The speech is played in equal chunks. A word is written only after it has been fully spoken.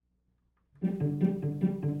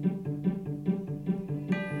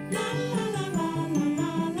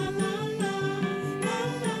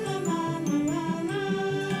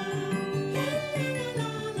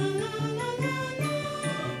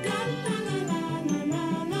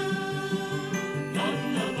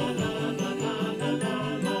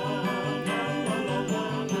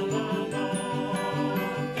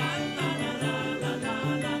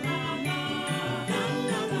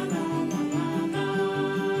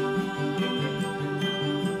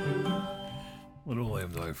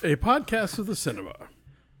A podcast of the cinema.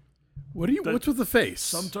 What's with the face?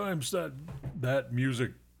 Sometimes that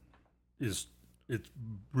music it's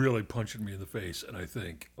really punching me in the face, and I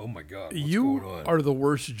think, oh my God, what's going on? You are the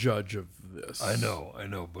worst judge of this. I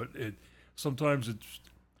know, but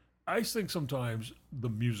I think sometimes the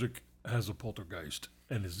music has a poltergeist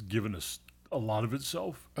and has given us a lot of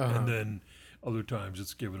itself, and then other times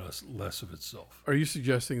it's given us less of itself. Are you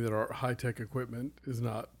suggesting that our high-tech equipment is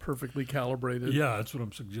not perfectly calibrated? Yeah, that's what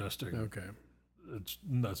I'm suggesting. Okay. It's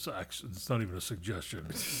not even a suggestion.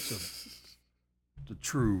 It's a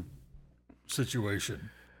true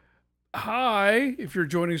situation. Hi, if you're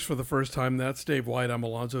joining us for the first time, that's Dave White. I'm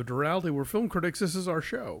Alonzo Duralde. We're film critics. This is our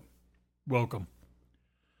show. Welcome.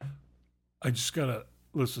 I just gotta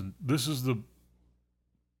listen. This is the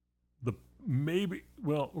maybe.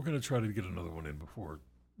 Well, we're gonna try to get another one in before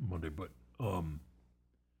Monday, but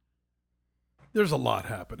there's a lot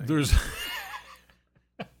happening. There's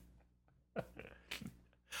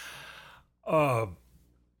I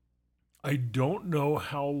don't know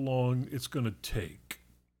how long it's gonna take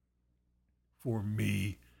for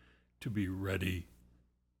me to be ready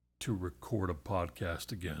to record a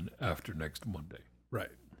podcast again after next Monday. Right.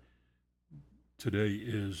 Today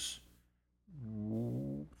is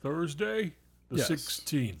Thursday, the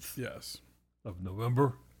 16th of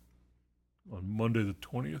November. On Monday the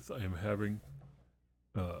 20th, I am having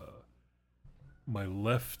my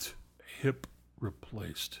left hip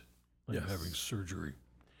replaced. I'm having surgery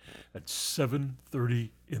at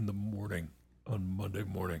 7:30 in the morning on Monday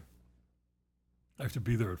morning. I have to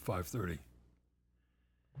be there at 5:30.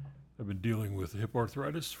 I've been dealing with hip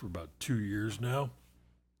arthritis for about 2 years now.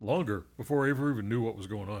 Longer, before I ever even knew what was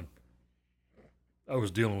going on. I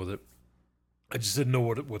was dealing with it. I just didn't know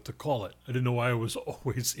what to call it. I didn't know why I was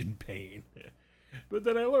always in pain. But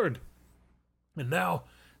then I learned. And now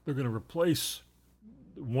they're going to replace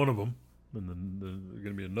one of them, and then there's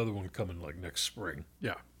going to be another one coming like next spring.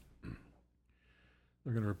 Yeah.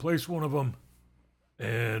 They're going to replace one of them,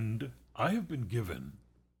 and I have been given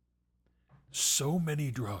so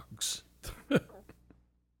many drugs.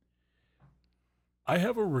 I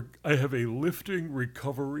have a lifting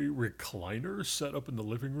recovery recliner set up in the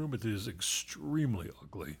living room. It is extremely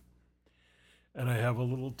ugly. And I have a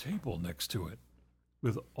little table next to it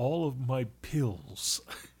with all of my pills.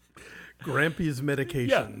 Grampy's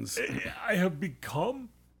medications. Yeah, I have become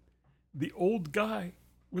the old guy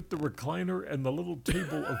with the recliner and the little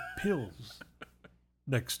table of pills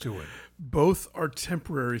next to it. Both are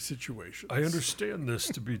temporary situations. I understand this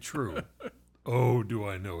to be true. Oh, do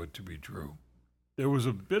I know it to be true. There was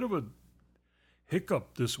a bit of a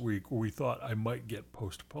hiccup this week where we thought I might get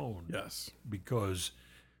postponed. Yes. Because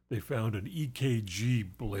they found an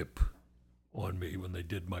EKG blip on me when they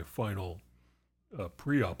did my final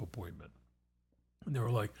pre-op appointment. And they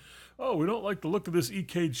were like, oh, we don't like the look of this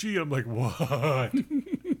EKG. I'm like, what?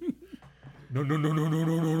 No.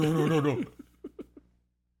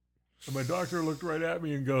 And my doctor looked right at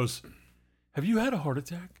me and goes, have you had a heart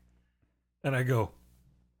attack? And I go,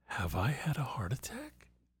 have I had a heart attack?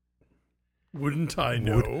 Wouldn't I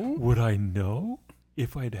know? Would I know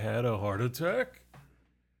if I'd had a heart attack?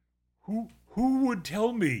 Who would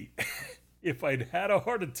tell me if I'd had a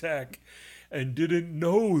heart attack and didn't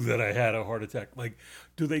know that I had a heart attack? Like,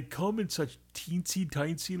 do they come in such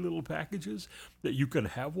teensy-tiny little packages that you can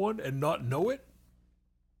have one and not know it?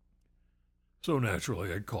 So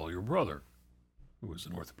naturally, I'd call your brother, who was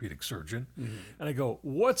an orthopedic surgeon, and I go,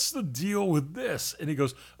 what's the deal with this? And he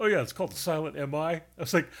goes, oh yeah, it's called the silent MI. I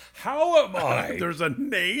was like, how am I? There's a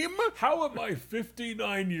name? How am I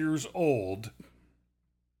 59 years old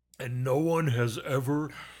and no one has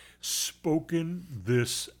ever spoken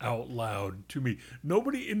this out loud to me?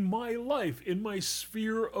 Nobody in my life, in my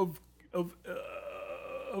sphere of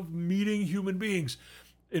meeting human beings,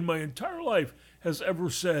 in my entire life, has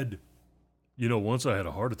ever said, you know, once I had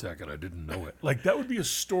a heart attack and I didn't know it. Like, that would be a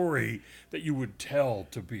story that you would tell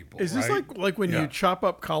to people. Is this like when you chop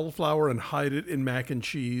up cauliflower and hide it in mac and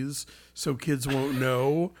cheese so kids won't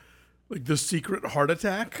know? Like the secret heart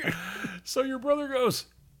attack? So your brother goes,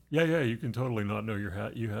 yeah, you can totally not know you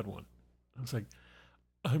had one. I was like,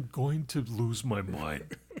 I'm going to lose my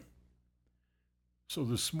mind. So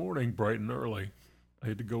this morning, bright and early, I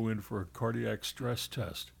had to go in for a cardiac stress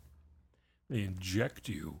test. They inject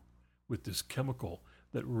you with this chemical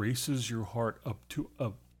that races your heart up to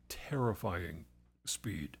a terrifying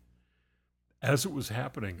speed. As it was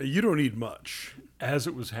happening... You don't need much. As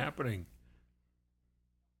it was happening,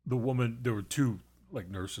 the woman... There were two,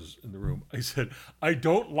 nurses in the room. I said, I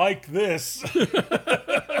don't like this.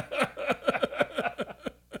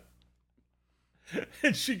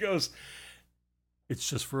 And she goes, it's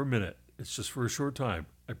just for a minute. It's just for a short time.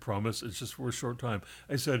 I promise it's just for a short time.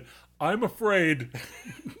 I said, I'm afraid.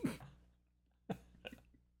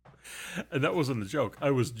 And that wasn't a joke.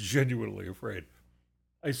 I was genuinely afraid.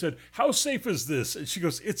 I said, how safe is this? And she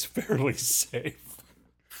goes, it's fairly safe.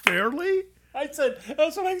 Fairly? I said,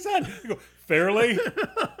 that's what I said. I go, fairly?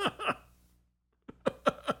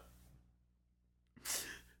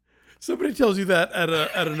 Somebody tells you that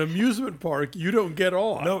at an amusement park, you don't get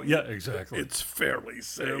on. No, yeah, exactly. It's fairly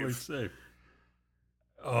safe. Fairly safe.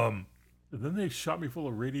 And then they shot me full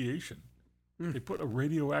of radiation. They put a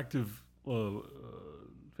radioactive,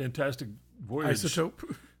 fantastic voyage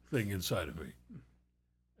isotope thing inside of me,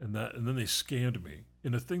 and then they scanned me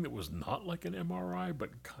in a thing that was not like an MRI,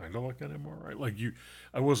 but kind of like an MRI.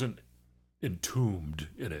 I wasn't entombed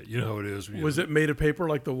in it. You know how it is. Was it made of paper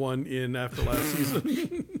like the one in After Last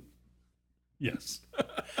Season? Yes.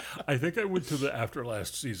 I think I went to the After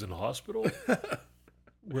Last Season hospital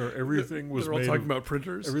where everything was They're all made talking of, about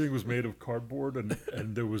printers. everything was made of cardboard,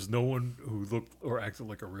 and there was no one who looked or acted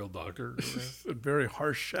like a real doctor. Very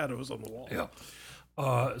harsh shadows on the wall. Yeah.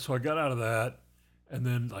 So I got out of that, and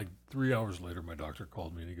then 3 hours later, my doctor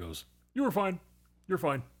called me and he goes, "You were fine. You're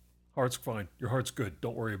fine. Heart's fine. Your heart's good.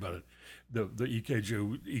 Don't worry about it. The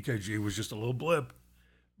EKG was just a little blip."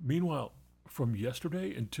 Meanwhile, from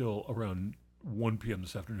yesterday until around 1 p.m.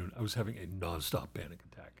 this afternoon, I was having a nonstop panic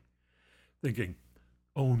attack, thinking,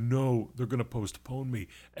 oh no, they're going to postpone me.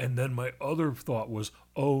 And then my other thought was,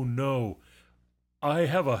 oh no, I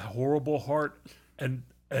have a horrible heart, and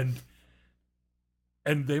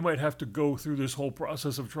they might have to go through this whole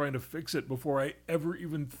process of trying to fix it before I ever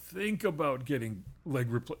even think about getting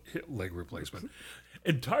hip replacement.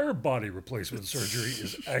 Entire body replacement surgery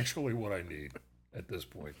is actually what I need at this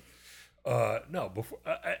point.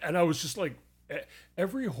 And I was just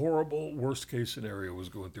every horrible worst case scenario was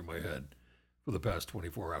going through my head for the past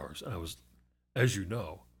 24 hours. And I was, as you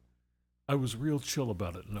know, I was real chill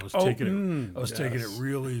about it, and I was taking it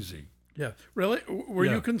real easy. Yeah. Really? Were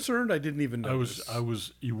you concerned? I didn't even notice. I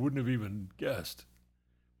was, you wouldn't have even guessed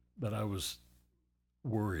that I was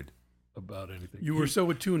worried about anything. You were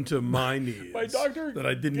so attuned to my needs. My doctor, that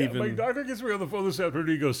I didn't even. My doctor gets me on the phone this afternoon.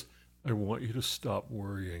 He goes, I want you to stop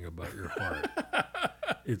worrying about your heart.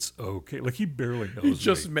 It's okay. He barely knows me. He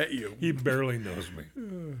just met you. He barely knows me.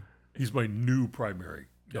 He's my new primary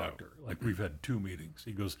doctor. We've had 2 meetings.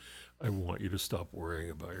 He goes, I want you to stop worrying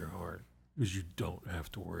about your heart, because you don't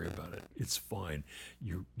have to worry about it. It's fine.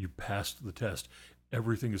 You passed the test.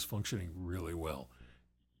 Everything is functioning really well.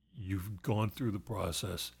 You've gone through the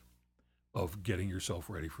process of getting yourself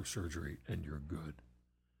ready for surgery, and you're good.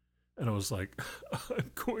 And I was like,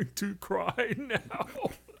 I'm going to cry now.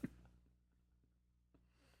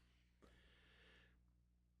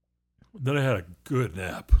 Then I had a good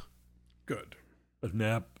nap. Good. A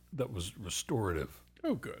nap that was restorative.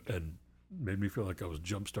 Oh, good. And made me feel like I was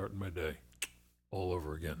jump-starting my day all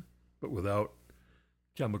over again, but without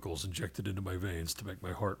chemicals injected into my veins to make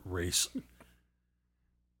my heart race.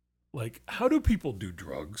 How do people do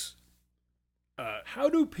drugs? How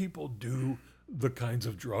do people do the kinds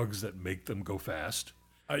of drugs that make them go fast?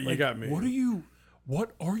 You got me. What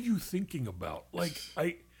are you thinking about?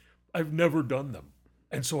 I've never done them.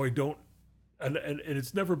 And so I don't, and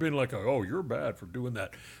it's never been oh, you're bad for doing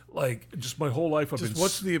that. Just my whole life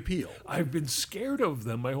what's the appeal? I've been scared of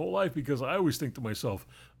them my whole life, because I always think to myself,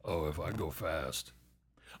 oh, if I go fast,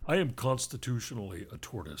 I am constitutionally a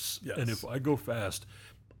tortoise. Yes. And if I go fast,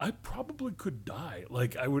 I probably could die.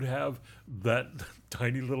 I would have that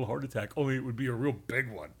tiny little heart attack, only it would be a real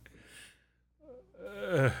big one.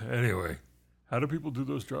 Anyway, how do people do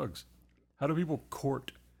those drugs? How do people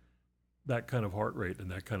court that kind of heart rate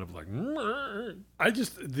and that kind of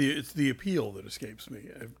it's the appeal that escapes me.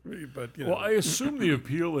 But well, I assume the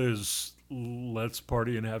appeal is let's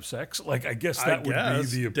party and have sex. I guess that would be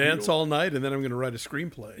the appeal. Dance all night, and then I'm going to write a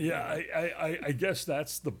screenplay. Yeah, I guess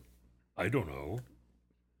that's the. I don't know.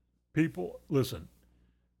 People, listen.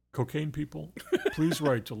 Cocaine people, please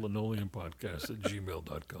write to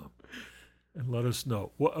linoleumpodcast@gmail.com and let us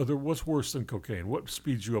know what's worse than cocaine. What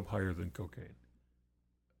speeds you up higher than cocaine?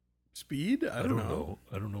 Speed? I don't know.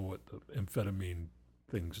 I don't know what the amphetamine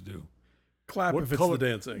things do. Clap What if color, it's the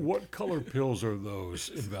dancing. What color pills are those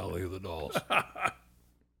in Valley of the Dolls?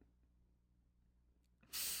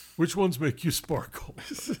 Which ones make you sparkle?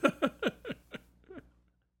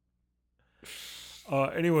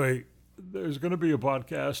 Anyway, there's going to be a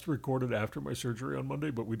podcast recorded after my surgery on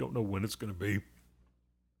Monday, but we don't know when it's going to be.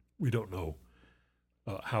 We don't know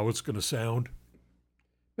how it's going to sound.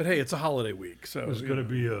 But hey, it's a holiday week, so There's going to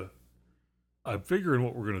be I'm figuring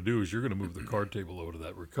what we're going to do is you're going to move the card table over to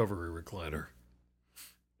that recovery recliner,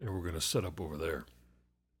 and we're going to set up over there.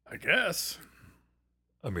 I guess.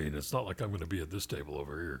 I mean, it's not like I'm going to be at this table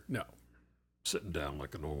over here. No. Sitting down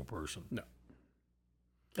like a normal person. No.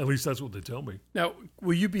 At least that's what they tell me. Now,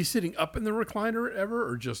 will you be sitting up in the recliner ever,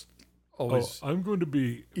 or just always? Oh, I'm going to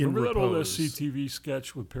be. In remember repose. that old SCTV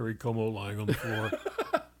sketch with Perry Como lying on the floor?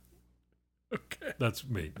 Okay. That's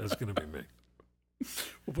me. That's going to be me.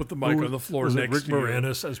 We'll put the mic on the floor was next it Rick to you.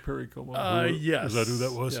 Moranis as Perry Como? Yes. Is that who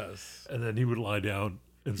that was? Yes. And then he would lie down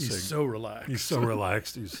and He's sing. so relaxed. He's so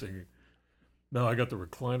relaxed. He's singing. No, I got the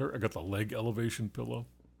recliner. I got the leg elevation pillow.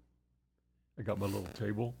 I got my little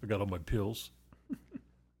table. I got all my pills.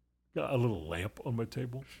 Got a little lamp on my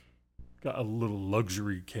table. Got a little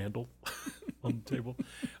luxury candle on the table.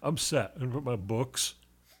 I'm set. I'm put my books.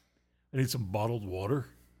 I need some bottled water,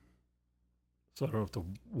 so I don't have to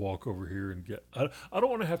walk over here and get. I don't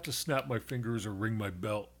want to have to snap my fingers or ring my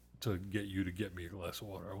belt to get you to get me a glass of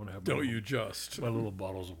water. I want to have. Don't you just my little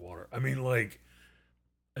bottles of water? I mean, like,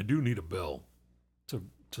 I do need a bell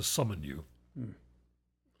to summon you.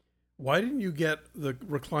 Why didn't you get the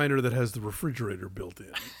recliner that has the refrigerator built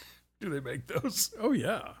in? Do they make those? Oh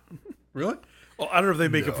yeah. Really? Well, I don't know if they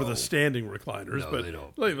make it for No. the standing recliners, No, but they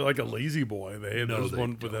don't. like a Lazy Boy, there's they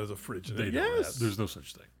one that don't. has a fridge in They it. don't Yes, have. There's no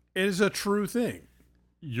such thing. it is a true thing.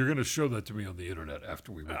 You're going to show that to me on the internet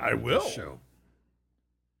after we record I will. this show.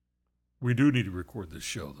 We do need to record this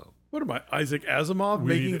show, though. What am I, Isaac Asimov, We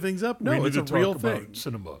making need to- things up? we No, need it's to a talk real about thing.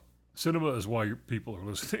 Cinema. Cinema is why people are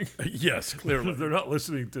listening. Yes, clearly. They're not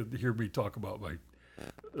listening to hear me talk about my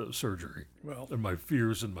surgery Well, and my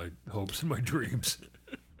fears and my hopes and my dreams.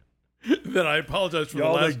 then I apologize for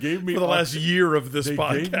Y'all, the they last, gave me for the last year of this They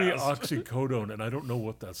podcast. gave me oxycodone, and I don't know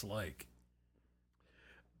what that's like.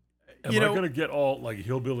 Am You I know- going to get all like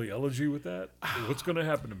hillbilly elegy with that? What's going to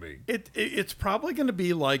happen to me? It's probably going to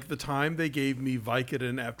be like the time they gave me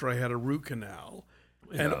Vicodin after I had a root canal,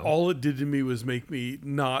 and Yeah. all it did to me was make me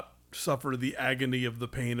not suffer the agony of the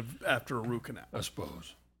pain of after a root canal. I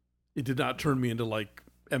suppose. It did not turn me into like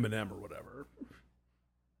Eminem or whatever.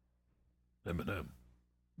 Eminem.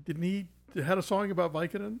 Didn't he had a song about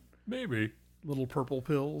Vicodin? Maybe. Little purple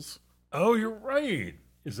pills. Oh, you're right.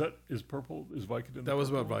 Is Vicodin? That was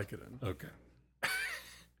purple about one? Vicodin. Okay.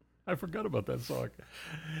 I forgot about that song.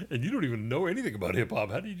 And you don't even know anything about hip hop.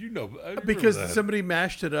 How did you know? How do you remember Because that? somebody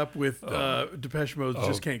mashed it up with Depeche Mode. Oh.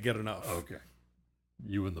 Just can't get enough. Okay.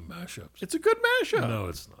 You and the mashups. It's a good mashup. No,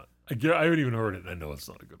 it's not. I haven't even heard it, and I know it's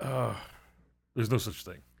not a good mashup. There's no such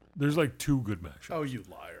thing. There's like two good mashups. Oh, you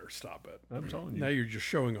liar! Stop it. I'm telling you. Now you're just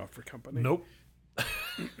showing off for company. Nope.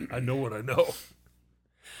 I know what I know.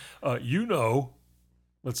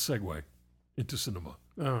 Let's segue into cinema.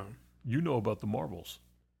 Oh, You know about the Marvels.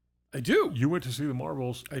 I do. You went to see the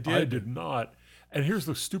Marvels. I did. I did not. And here's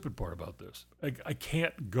the stupid part about this. I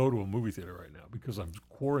can't go to a movie theater right now because I'm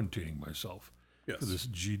quarantining myself Yes. for this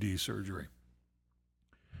GD surgery.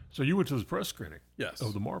 So you went to the press screening Yes.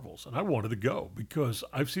 of the Marvels, and I wanted to go because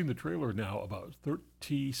I've seen the trailer now about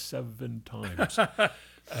 37 times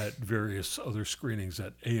at various other screenings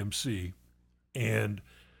at AMC. And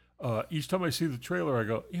each time I see the trailer, I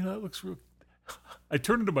go, that looks real. I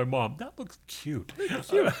turn to my mom. That looks cute.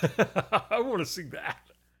 I want to see that.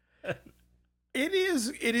 It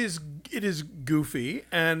is goofy,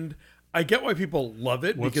 and I get why people love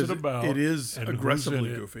it What's because it about, it is and who's aggressively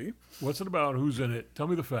in it? goofy. What's it about? Who's in it? Tell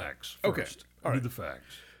me the facts first. Okay, all Give me right. the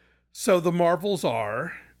facts. So the Marvels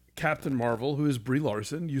are Captain Marvel, who is Brie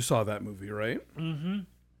Larson. You saw that movie, right? Mm-hmm.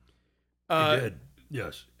 I did.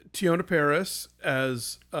 Yes. Tiona Paris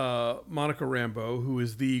as Monica Rambeau, who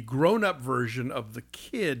is the grown-up version of the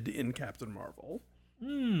kid in Captain Marvel.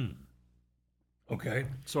 Okay.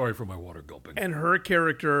 Sorry for my water gulping. And her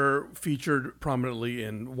character featured prominently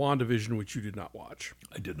in WandaVision, which you did not watch.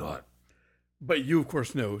 I did not. But you, of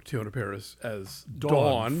course, know Tiona Paris as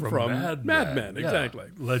Dawn from Mad Men. Yeah. Exactly.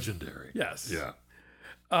 Legendary. Yes. Yeah.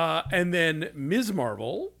 And then Ms.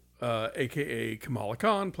 Marvel, a.k.a. Kamala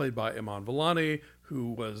Khan, played by Iman Vellani,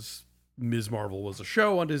 who was Ms. Marvel was a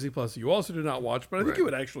show on Disney Plus that you also did not watch, but I think Right. you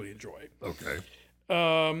would actually enjoy. Okay.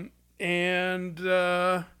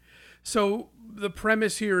 So the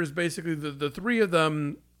premise here is basically the three of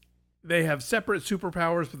them, they have separate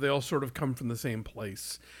superpowers, but they all sort of come from the same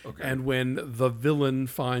place. Okay. And when the villain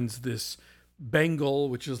finds this bangle,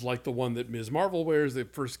 which is like the one that Ms. Marvel wears, they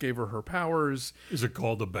first gave her powers. Is it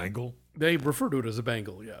called a bangle? They refer to it as a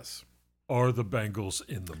bangle, yes. Are the bangles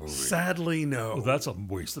in the movie? Sadly, no. Well, that's a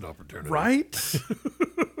wasted opportunity. Right?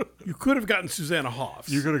 You could have gotten Susanna Hoffs.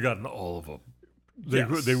 You could have gotten all of them.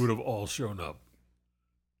 They would have all shown up.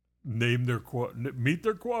 Name their quote. Meet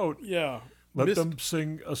their quote. Yeah. Let them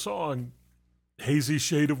sing a song. Hazy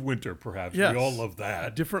Shade of Winter, perhaps. Yes. We all love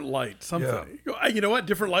that. Different light, something. Yeah. You know what?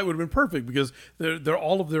 Different light would have been perfect because they're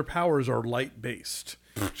all of their powers are light based.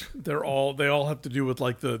 They all have to do with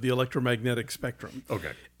like the electromagnetic spectrum.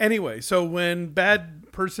 Okay. Anyway, so when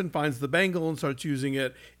bad person finds the bangle and starts using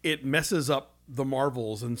it, it messes up the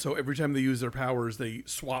Marvels, and so every time they use their powers, they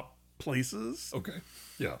swap places. Okay.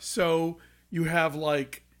 Yeah. So you have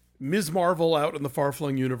like Ms. Marvel out in the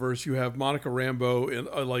far-flung universe. You have Monica Rambeau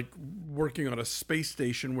in like working on a space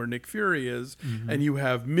station where Nick Fury is, and you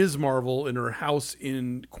have Ms. Marvel in her house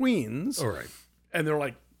in Queens. All right. And they're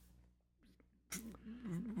like,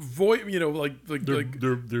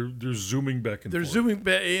 they're zooming back and they're forth. zooming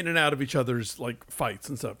in and out of each other's like fights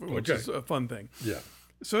and stuff, which is a fun thing. Yeah.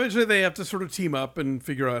 So eventually they have to sort of team up and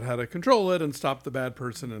figure out how to control it and stop the bad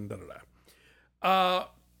person and da-da-da.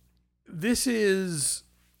 This is...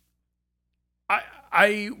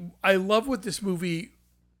 I love what this movie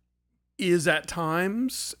is at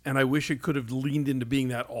times, and I wish it could have leaned into being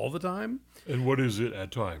that all the time. And what is it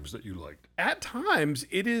at times that you liked? At times,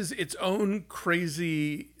 it is its own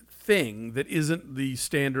crazy thing that isn't the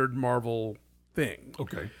standard Marvel thing.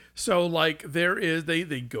 Okay. So, like,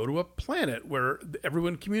 they go to a planet where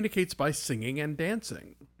everyone communicates by singing and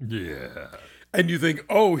dancing. Yeah. And you think,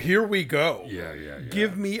 oh, here we go. Yeah.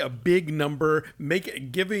 Give me a big number.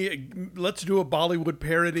 Let's do a Bollywood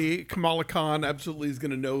parody. Kamala Khan absolutely is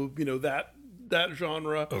going to know that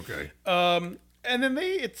genre. Okay. And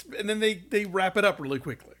then they wrap it up really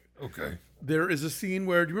quickly. Okay. There is a scene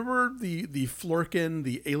where, do you remember the Flurkin,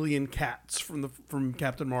 the alien cats from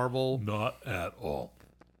Captain Marvel? Not at all.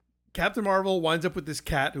 Captain Marvel winds up with this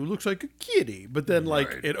cat who looks like a kitty, but then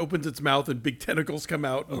it opens its mouth and big tentacles come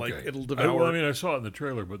out and it'll devour. I saw it in the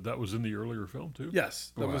trailer, but that was in the earlier film too.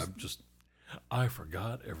 Yes, I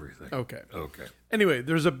forgot everything. Okay. Anyway,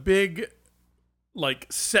 there's a big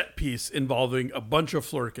set piece involving a bunch of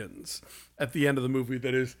Flurkins at the end of the movie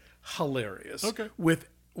that is hilarious. Okay. With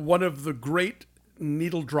one of the great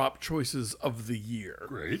needle drop choices of the year.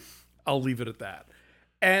 Great. I'll leave it at that.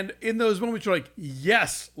 And in those moments, you're like,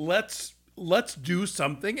 yes, let's do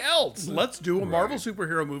something else. Let's do a Marvel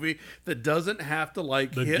superhero movie that doesn't have to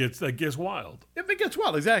that gets wild. If it gets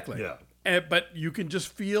wild, exactly. Yeah. But you can just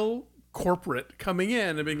feel corporate coming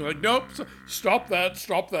in and being like, nope, stop that. It's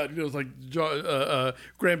like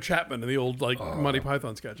Graham Chapman in the old Monty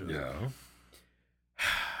Python sketches. Yeah.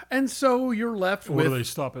 And so you're left or with. Or do they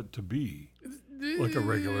stop it to be like a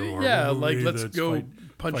regular Marvel movie? Let's go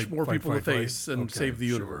punch more people in the face and save the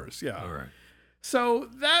universe. Sure. Yeah. All right. So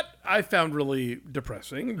that I found really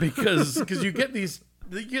depressing because you get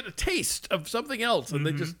a taste of something else and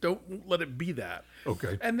they just don't let it be that.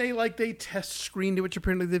 Okay. And they test screened it, which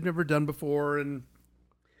apparently they've never done before. And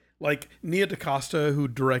like Nia DaCosta, who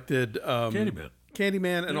directed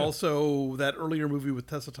Candyman, and also that earlier movie with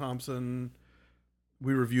Tessa Thompson.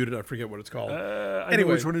 We reviewed it. I forget what it's called. I know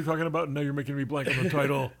which one you're talking about. Now you're making me blank on the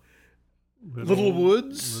title. Little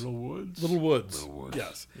Woods.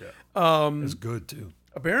 Yes. Yeah. It's good too.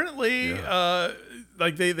 Apparently,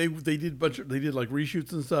 they did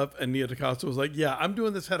reshoots and stuff, and Nia DaCosta was like, "Yeah, I'm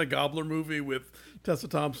doing this Hedda Gabler movie with Tessa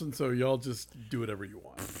Thompson, so y'all just do whatever you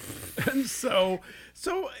want." And so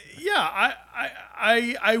yeah,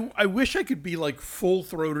 I wish I could be like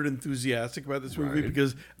full-throated enthusiastic about this movie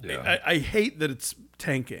because I hate that it's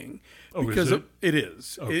tanking. Because is it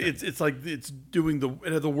is. Okay. It's like it's doing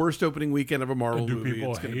it had the worst opening weekend of a Marvel movie. Do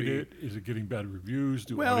people hate it? Is it getting bad reviews?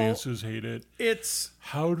 Do audiences hate it?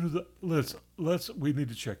 How do we need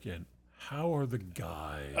to check in. How are the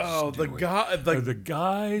guys? Oh, doing? Are the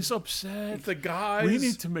guys upset? The guys. We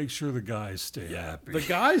need to make sure the guys stay happy. The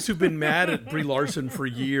guys who've been mad at Brie Larson for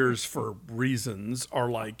years for reasons are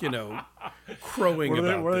crowing about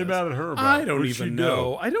this. What are they mad at her about? I don't even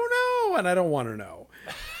know. I don't know, and I don't want to know.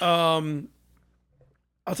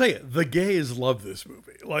 I'll tell you, the gays love this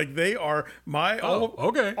movie. Like they are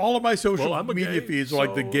all of my social media feeds are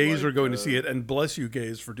like the gays are going to see it, and bless you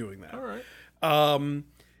gays for doing that. All right.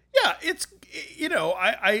 Yeah, it's,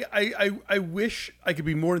 I wish I could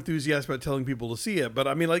be more enthusiastic about telling people to see it, but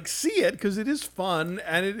I mean, like, see it because it is fun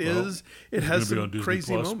and it has be on some Disney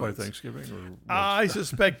crazy Plus moments. by Thanksgiving, or what? I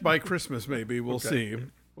suspect by Christmas maybe we'll see.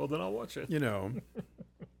 Well, then I'll watch it.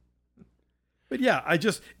 But yeah,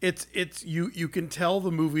 it's you can tell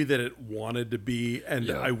the movie that it wanted to be, and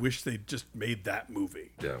I wish they just made that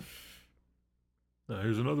movie. Yeah. Now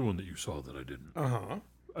here's another one that you saw that I didn't.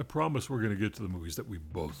 I promise we're going to get to the movies that we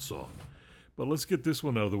both saw, but let's get this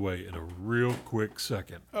one out of the way in a real quick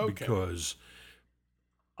second, because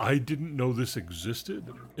I didn't know this existed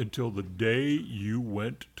until the day you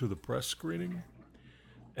went to the press screening,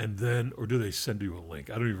 and then, or did they send you a link?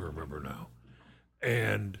 I don't even remember now.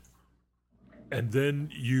 And then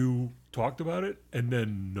you talked about it, and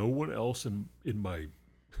then no one else in my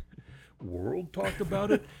world talked about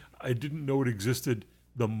it. I didn't know it existed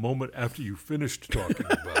the moment after you finished talking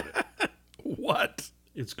about it. What?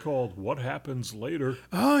 It's called What Happens Later.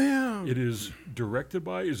 Oh, yeah. It is directed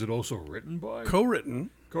by, is it also written by? Co-written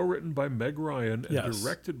Co-written by Meg Ryan and Yes.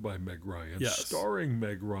 directed by Meg Ryan, Yes. starring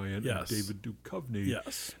Meg Ryan Yes. and David Duchovny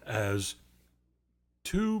Yes. as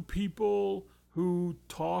two people who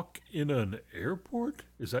talk in an airport.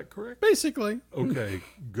 Is that correct? Basically. Okay,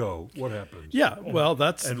 go. What happens? Yeah, well,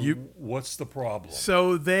 that's And you. what's the problem?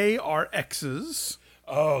 So they are exes.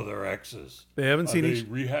 Oh, they're exes. They haven't Are seen they each.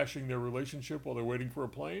 rehashing their relationship while they're waiting for a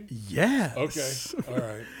plane? Yes. Okay, all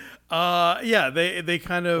right. Yeah, they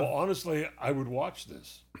kind of. Well, honestly, I would watch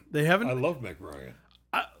this. They haven't. I love Meg Ryan.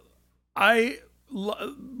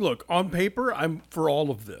 Look, on paper, I'm for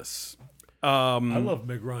all of this. I love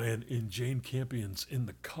Meg Ryan in Jane Campion's In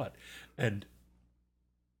the Cut, and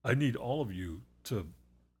I need all of you to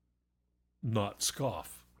not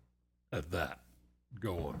scoff at that.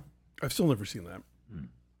 Go on. I've still never seen that.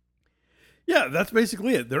 Yeah, that's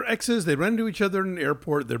basically it. They're exes. They run into each other in an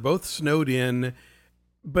airport. They're both snowed in.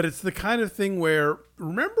 But it's the kind of thing where,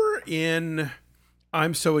 remember in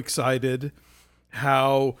I'm So Excited,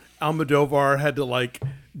 how Almodovar had to like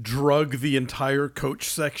drug the entire coach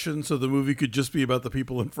section so the movie could just be about the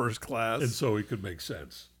people in first class? And so it could make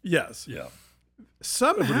sense. Yes. Yeah.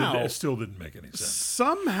 Somehow, But it still didn't make any sense.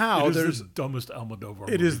 somehow It is there's the dumbest Almodovar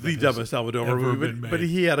movie. it is the that has dumbest Almodovar ever movie, been but made.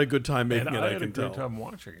 he had a good time And making it. I I had a can great tell. time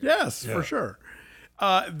watching it. Yes, Yeah. for sure.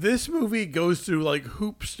 This movie goes through like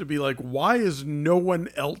hoops to be like, why is no one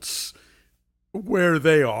else where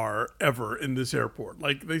they are ever in this airport?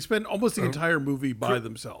 Like they spend almost the entire movie by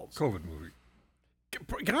themselves. COVID movie.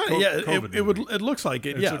 Kind of, yeah. COVID It would. movie. It looks like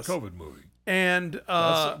it. It's yes. a COVID movie. And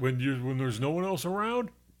That's when there's no one else around.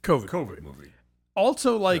 COVID. COVID movie.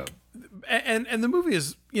 Also, like, and the movie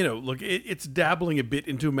is, look, it's dabbling a bit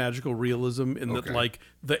into magical realism in that, Okay. like,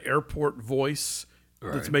 the airport voice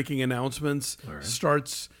that's Right. making announcements right.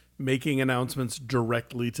 starts making announcements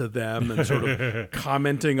directly to them and sort of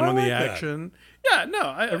commenting on like the that. action. Yeah,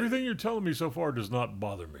 no, Everything you're telling me so far does not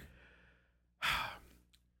bother me.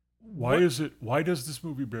 Why does this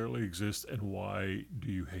movie barely exist, and why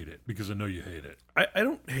do you hate it? Because I know you hate it. I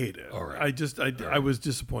don't hate it. All right. I was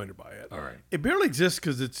disappointed by it. All right. It barely exists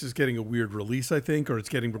because it's just getting a weird release, I think, or it's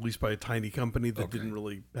getting released by a tiny company that Okay. didn't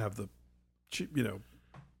really have the,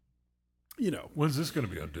 When's this going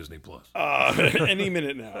to be on Disney Plus? any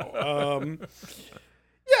minute now.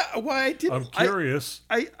 Yeah, well, I didn't. I'm curious.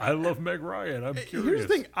 I love Meg Ryan. I'm curious. Here's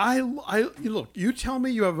the thing. Look. You tell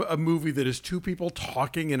me you have a movie that is two people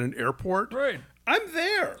talking in an airport. Right. I'm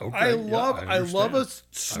there. Okay, I yeah, love. I I love understand. us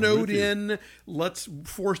snowed you. in. Let's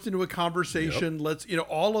forced into a conversation. Let's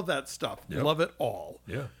all of that stuff. Yep. Love it all.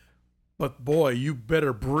 Yeah. But boy, you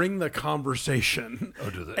better bring the conversation. Oh,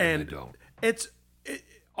 do they? And They don't.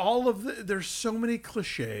 all of the. There's so many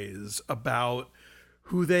cliches about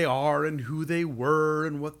who they are and who they were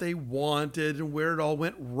and what they wanted and where it all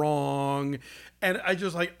went wrong. And I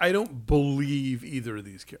don't believe either of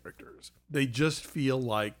these characters. They just feel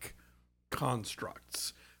like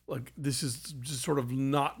constructs. Like this is just sort of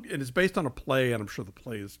not, and it's based on a play, and I'm sure the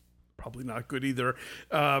play is probably not good either.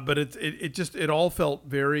 But it all felt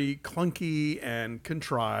very clunky and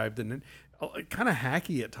contrived and kind of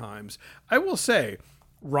hacky at times. I will say,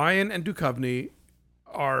 Ryan and Duchovny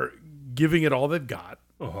are giving it all they've got.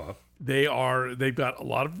 Uh-huh. They've got a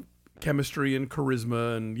lot of chemistry and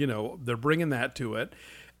charisma, and they're bringing that to it.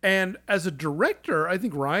 And as a director, I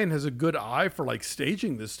think Ryan has a good eye for like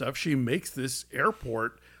staging this stuff. She makes this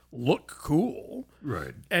airport look cool,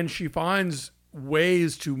 Right. and she finds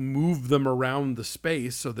ways to move them around the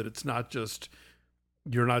space so that it's not just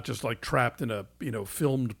you're not just like trapped in a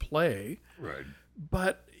filmed play. Right.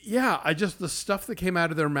 But yeah, the stuff that came out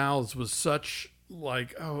of their mouths was such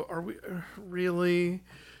like, oh, are we really?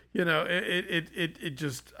 You know, it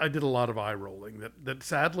just, I did a lot of eye rolling that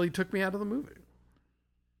sadly took me out of the movie.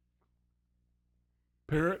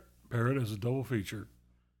 Parrot is a double feature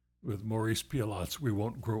with Maurice Pialat's We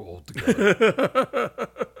Won't Grow Old Together.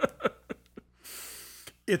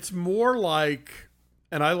 It's more like,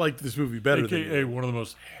 and I liked this movie better AKA one of the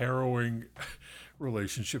most harrowing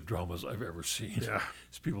relationship dramas I've ever seen. Yeah.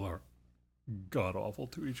 These people are god-awful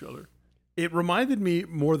to each other. It reminded me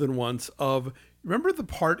more than once of, remember the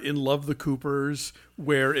part in Love the Coopers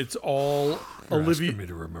where it's all You're asking me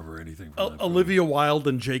to remember anything from that Olivia Wilde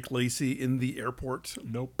and Jake Lacey in the airport?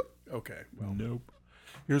 Nope. Okay. Well. Nope.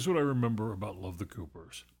 Here's what I remember about Love the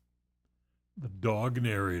Coopers. The dog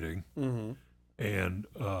narrating and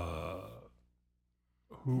who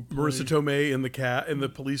Marissa Tomei in the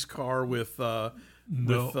police car with the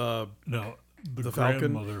the grandmother.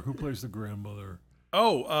 Falcon. Who plays the grandmother?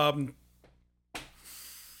 Oh,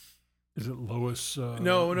 Is it Lois?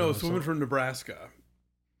 no, it's the woman from Nebraska.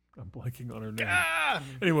 I'm blanking on her name. Ah,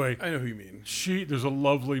 Anyway, I know who you mean. there's a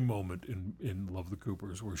lovely moment in Love the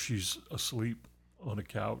Coopers where she's asleep on a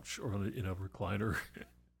couch or in a recliner.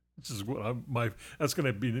 This is what that's going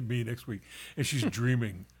to be me next week. And she's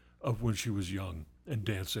dreaming of when she was young and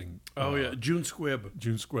dancing. Oh yeah, June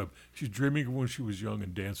Squibb. She's dreaming of when she was young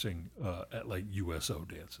and dancing at like USO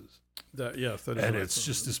dances. That is. And it's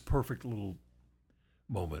just this perfect little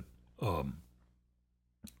moment.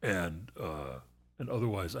 And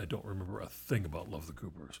otherwise, I don't remember a thing about Love the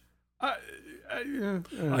Coopers.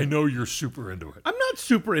 I know you're super into it. I'm not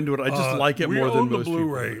super into it. I just like it more than most people. We own the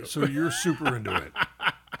Blu-ray, people. so you're super into it.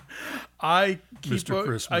 I keep Mr.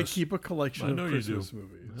 Christmas. I keep a collection I know of you do. Christmas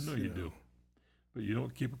movies. I know you do. But you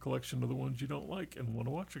don't keep a collection of the ones you don't like and want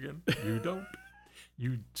to watch again. You don't.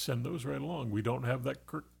 You send those right along. We don't have that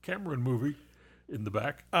Kirk Cameron movie in the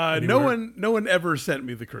back. No one ever sent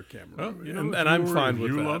me the Kirk Cameron movie, and I'm fine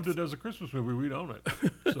with that. You loved it as a Christmas movie. We own it.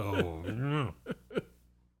 So,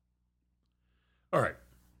 all right.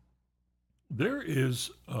 There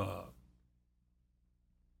is a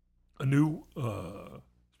new.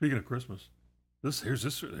 Speaking of Christmas, here's a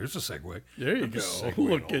segue. There you go.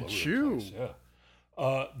 Look at you.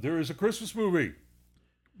 Yeah. There is a Christmas movie.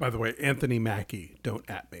 By the way, Anthony Mackie, don't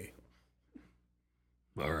at me.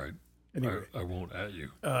 All right. Anyway, I won't at you.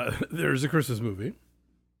 There's a Christmas movie.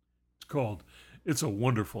 It's called It's a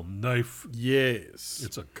Wonderful Knife. Yes.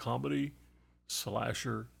 It's a comedy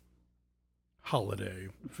slasher holiday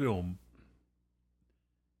film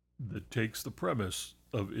that takes the premise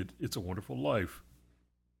of It's a Wonderful Life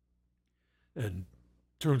and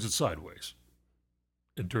turns it sideways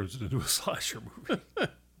and turns it into a slasher movie.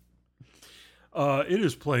 It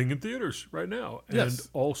is playing in theaters right now. Yes. And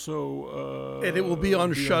also... and it will be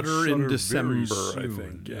on Shudder in December, I soon.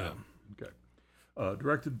 think. Yeah. Okay.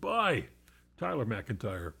 Directed by Tyler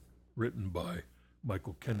McIntyre, written by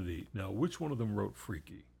Michael Kennedy. Now, which one of them wrote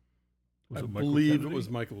Freaky? I believe it was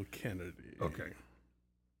Michael Kennedy. Okay.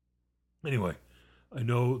 Anyway, I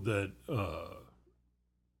know that...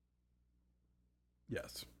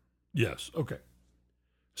 Yes. Yes, okay.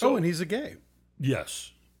 So, and he's a gay.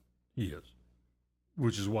 Yes, he is.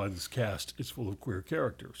 Which is why this cast is full of queer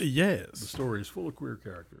characters. Yes. The story is full of queer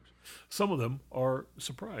characters. Some of them are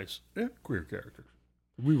surprise queer characters.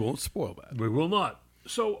 We won't spoil that. We will not.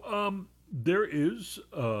 So there is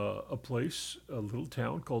a place, a little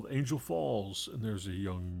town called Angel Falls, and there's a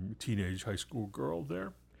young teenage high school girl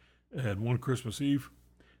there. And one Christmas Eve,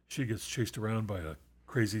 she gets chased around by a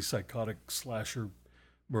crazy psychotic slasher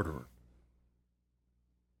murderer.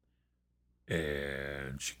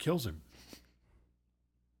 And she kills him.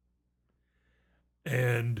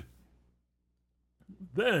 And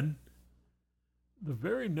then, the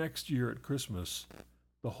very next year at Christmas,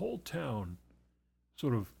 the whole town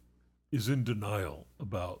sort of is in denial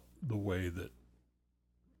about the way that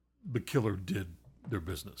the killer did their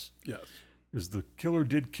business. Yes. Because the killer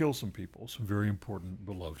did kill some people, some very important,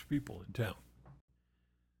 beloved people in town.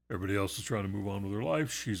 Everybody else is trying to move on with their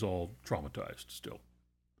life. She's all traumatized still.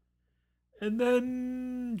 And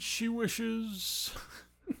then she wishes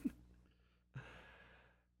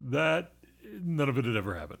that none of it had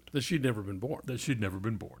ever happened. That she'd never been born. That she'd never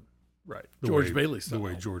been born. Right. George Bailey style. The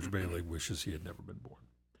way George Bailey wishes he had never been born.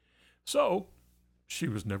 So, she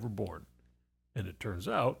was never born. And it turns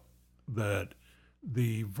out that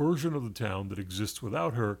the version of the town that exists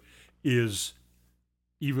without her is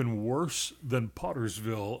even worse than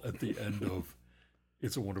Pottersville at the end of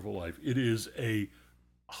It's a Wonderful Life. It is a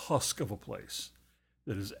husk of a place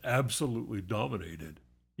that is absolutely dominated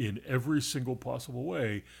in every single possible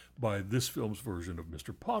way by this film's version of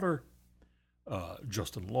Mr. Potter,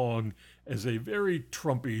 Justin Long, as a very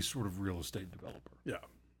Trumpy sort of real estate developer. Yeah.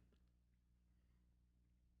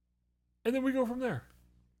 And then we go from there.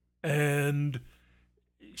 And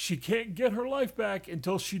she can't get her life back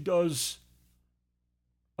until she does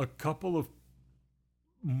a couple of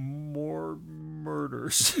more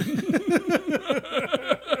murders.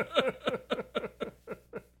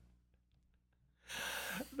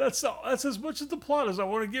 That's as much of the plot as I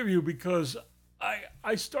want to give you, because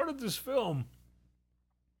I started this film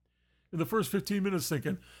in the first 15 minutes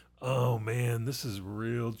thinking, oh man, this is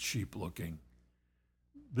real cheap looking.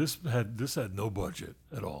 This had no budget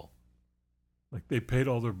at all. Like, they paid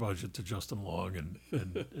all their budget to Justin Long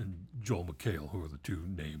and Joel McHale, who are the two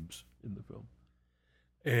names in the film.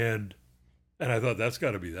 And I thought, that's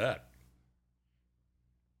got to be that.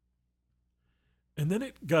 And then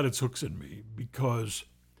it got its hooks in me, because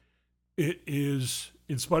it is,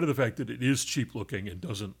 in spite of the fact that it is cheap looking and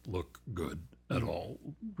doesn't look good at all,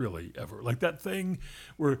 really, ever. Like that thing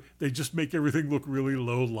where they just make everything look really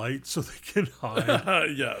low light so they can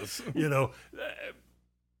hide. Yes. You know,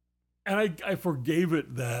 and I forgave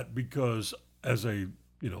it that, because as a,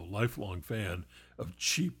 lifelong fan of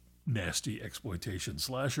cheap, nasty exploitation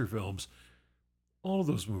slasher films, all of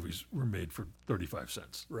those movies were made for 35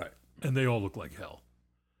 cents. Right. And they all look like hell.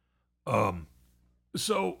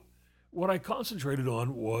 So what I concentrated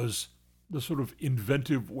on was the sort of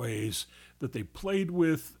inventive ways that they played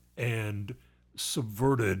with and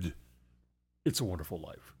subverted It's a Wonderful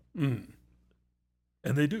Life. Mm.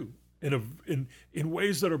 And they do, in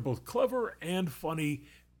ways that are both clever and funny,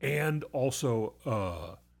 and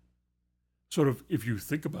also sort of, if you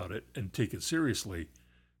think about it and take it seriously,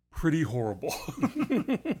 pretty horrible.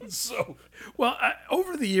 So, well,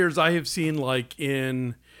 over the years, I have seen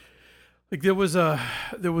there was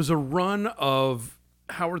a run of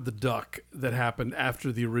Howard the Duck that happened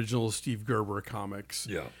after the original Steve Gerber comics.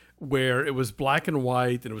 yeah. Where it was black and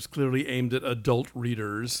white and it was clearly aimed at adult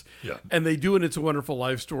readers. Yeah. And they do an It's a Wonderful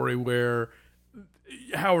Life story where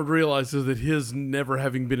Howard realizes that his never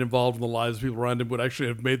having been involved in the lives of people around him would actually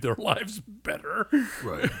have made their lives better.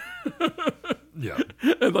 Right. Yeah.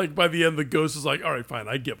 And by the end, the ghost is like, all right, fine,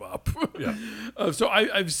 I give up. Yeah. So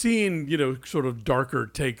I've seen, sort of darker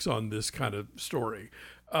takes on this kind of story.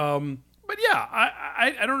 But yeah,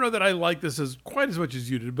 I don't know that I like this as quite as much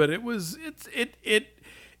as you did, but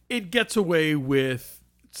it gets away with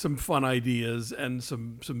some fun ideas and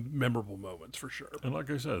some memorable moments for sure. And like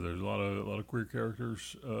I said, there's a lot of queer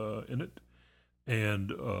characters in it,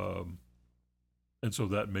 and so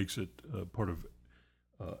that makes it part of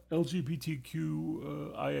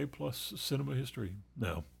LGBTQIA plus cinema history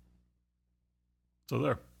now. So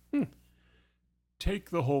there.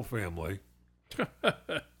 Take the whole family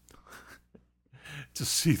to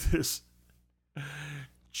see this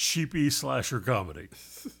cheapy slasher comedy.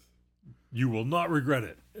 You will not regret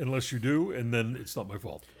it, unless you do, and then it's not my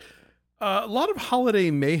fault. A lot of holiday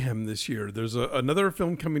mayhem this year. There's another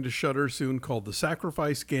film coming to Shudder soon called The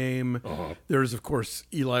Sacrifice Game. Uh-huh. There's, of course,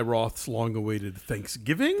 Eli Roth's long-awaited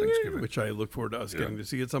Thanksgiving, which I look forward to us getting to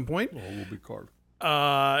see at some point. Well, we'll be carved.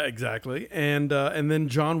 Exactly. And then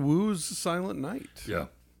John Woo's Silent Night. Yeah.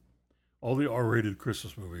 All the R-rated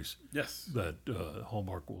Christmas movies. Yes. That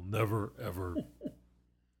Hallmark will never, ever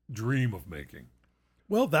dream of making.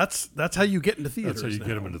 Well, that's how you get into theaters. That's how you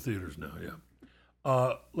get them into theaters now, yeah.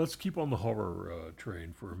 Let's keep on the horror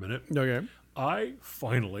train for a minute. Okay. I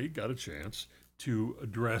finally got a chance to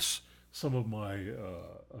address some of my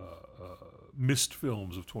missed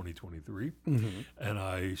films of 2023, and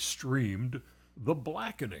I streamed The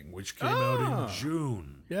Blackening, which came out in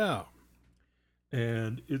June. Yeah.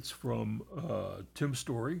 And it's from Tim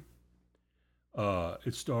Story.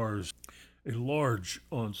 It stars a large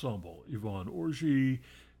ensemble: Yvonne Orji,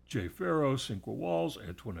 Jay Farrow, Cinqua Walls,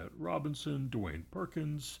 Antoinette Robinson, Dwayne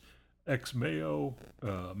Perkins, Ex Mayo,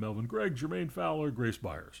 Melvin Gregg, Jermaine Fowler, Grace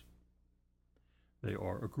Byers. They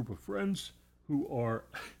are a group of friends who are...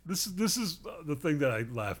 This is the thing that I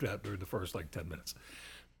laughed at during the first 10 minutes.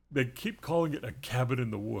 They keep calling it a cabin in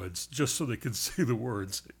the woods just so they can say the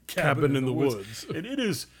words cabin in the woods. And it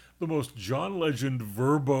is the most John Legend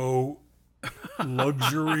verbo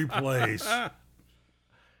luxury place.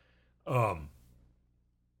 But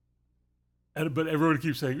everyone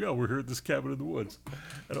keeps saying, "Yeah, we're here at this cabin in the woods,"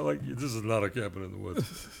 and I'm like, "This is not a cabin in the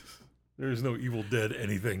woods. There is no Evil Dead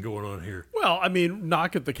anything going on here." Well, I mean,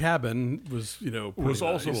 Knock at the Cabin was, was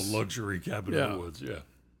also nice. a luxury cabin in the woods. Yeah,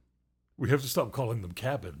 we have to stop calling them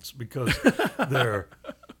cabins because they're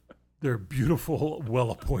beautiful,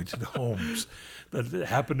 well-appointed homes that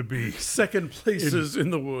happen to be second places in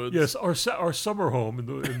the woods. Yes, our summer home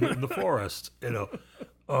in the forest. In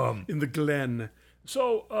the glen.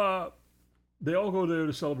 So they all go there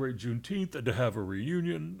to celebrate Juneteenth and to have a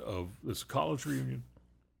reunion of this college reunion.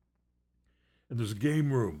 And there's a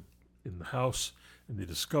game room in the house, and they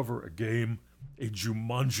discover a game, a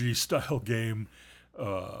Jumanji-style game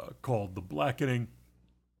called the Blackening,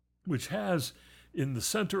 which has in the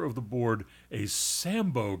center of the board a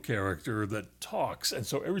Sambo character that talks. And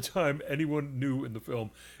so every time anyone new in the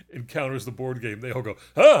film encounters the board game, they all go,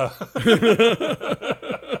 ah!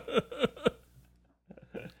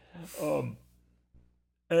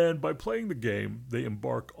 And by playing the game, they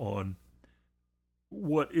embark on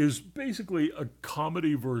what is basically a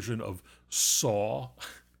comedy version of Saw,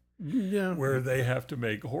 where they have to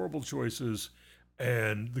make horrible choices,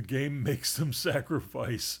 and the game makes them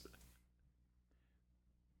sacrifice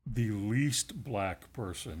the least black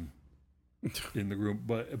person in the room,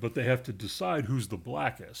 but they have to decide who's the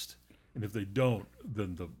blackest, and if they don't,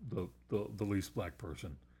 then the least black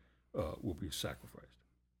person will be sacrificed.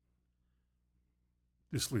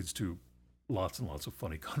 This leads to lots and lots of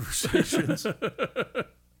funny conversations.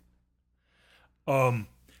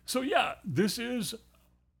 So yeah, this is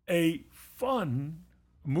a fun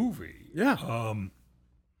movie. Yeah.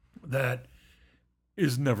 That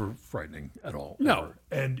is never frightening at all. No. Ever.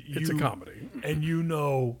 And It's a comedy. And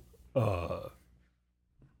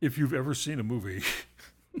if you've ever seen a movie,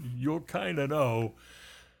 you'll kind of know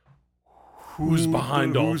who's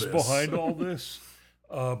behind all this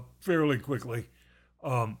fairly quickly.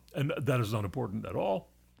 And that is not important at all.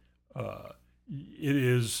 It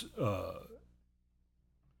is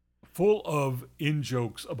full of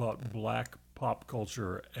in-jokes about black pop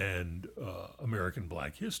culture and American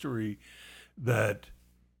black history that,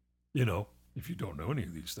 if you don't know any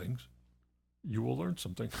of these things, you will learn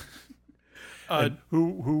something. And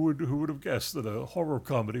who would have guessed that a horror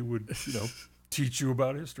comedy would, teach you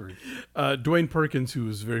about history? Dwayne Perkins, who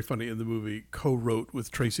was very funny in the movie, co-wrote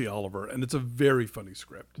with Tracy Oliver, and it's a very funny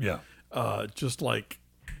script. Yeah. Just like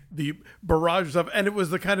the barrage of stuff. And it was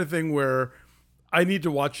the kind of thing where I need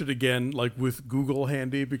to watch it again, like with Google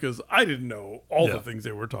handy, because I didn't know all the things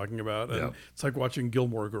they were talking about. And it's like watching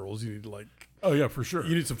Gilmore Girls. You need to oh yeah, for sure.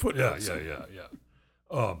 You need some footnotes.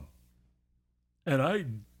 Yeah. And I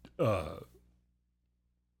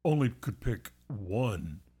only could pick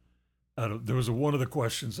one. There was one of the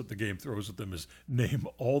questions that the game throws at them is name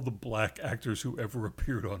all the black actors who ever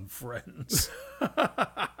appeared on Friends.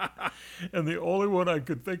 And the only one I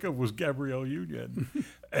could think of was Gabrielle Union.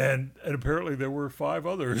 And apparently there were 5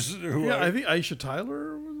 others. I think Aisha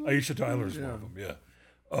Tyler was one? Aisha Tyler's one of them, yeah.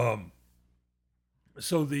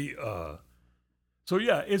 So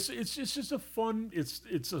yeah, it's just a fun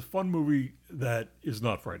movie that is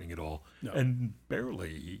not frightening at all. No. And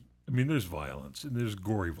barely, I mean, there's violence and there's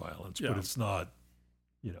gory violence, but it's not,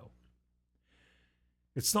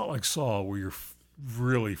 it's not like Saw where you're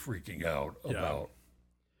really freaking out about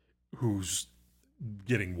who's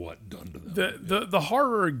getting what done to them. The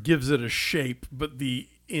horror gives it a shape, but the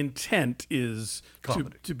intent is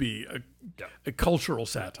to be a cultural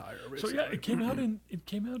satire. Basically. So yeah, it came out in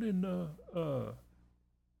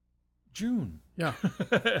June. Yeah.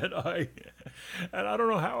 and I don't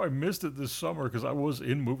know how I missed it this summer, because I was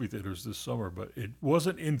in movie theaters this summer, but it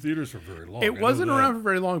wasn't in theaters for very long. It wasn't around for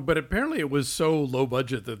very long, but apparently it was so low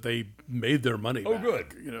budget that they made their money back.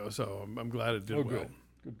 Good. So I'm glad it did well. Good.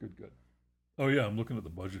 Oh yeah, I'm looking at the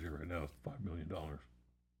budget here right now. It's $5 million.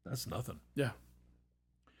 That's nothing. Yeah.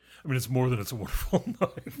 I mean, it's more than It's a Wonderful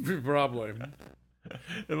Life. Probably.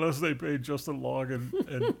 Unless they paid Justin Long and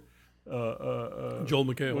Joel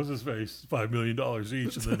McHale. What's his face? $5 million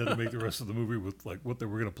each, and then had to make the rest of the movie with like what they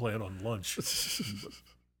were going to plan on lunch.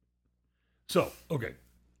 So, okay,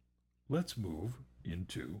 let's move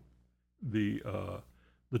into the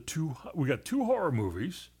two. We got 2 horror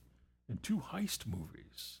movies and 2 heist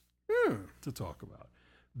movies to talk about.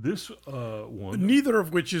 This one, neither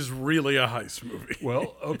of which is really a heist movie.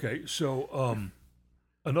 Well, okay, so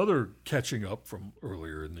another catching up from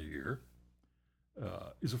earlier in the year.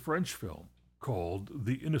 Is a French film called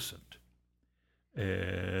The Innocent.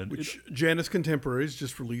 And which Janus Contemporaries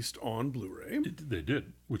just released on Blu-ray. They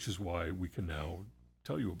did, which is why we can now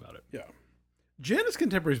tell you about it. Yeah. Janus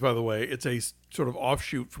Contemporaries, by the way, it's a sort of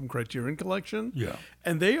offshoot from Criterion Collection. Yeah.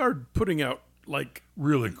 And they are putting out like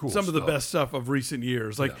really cool some of the best stuff of recent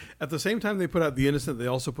years. Like at the same time they put out The Innocent, they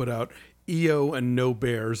also put out EO and No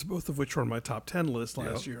Bears, both of which were on my top 10 list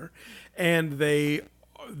last year. And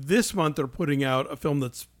this month they're putting out a film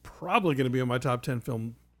that's probably going to be on my top 10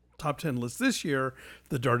 list this year,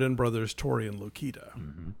 the Dardenne brothers, Tori and Lokita.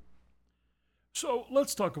 Mm-hmm. So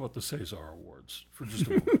let's talk about the César Awards for just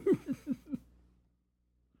a moment.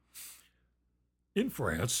 In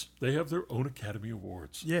France, they have their own Academy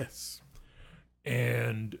Awards. Yes.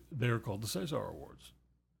 And they're called the César Awards.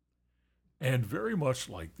 And very much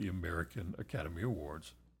like the American Academy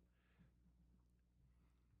Awards,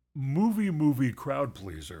 movie crowd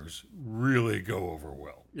pleasers really go over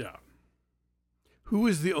well. Yeah. Who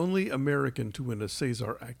is the only American to win a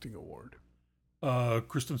César acting award?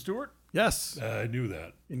 Kristen Stewart? Yes. I knew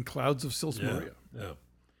that. In Clouds of Sils Maria. Yeah.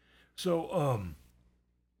 So,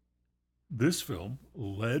 this film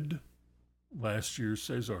led last year's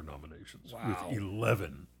César nominations with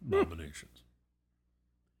 11 nominations.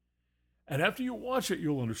 And after you watch it,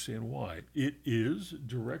 you'll understand why. It is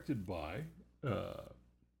directed by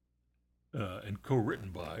and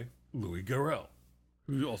co-written by Louis Garrel,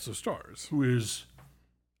 Who also stars. who is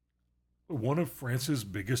one of France's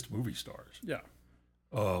biggest movie stars. Yeah.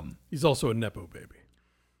 He's also a Nepo baby.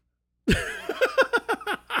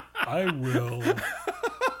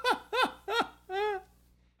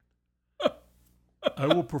 I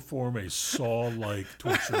will perform a Saw-like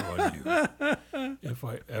torture on you if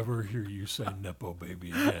I ever hear you say Nepo baby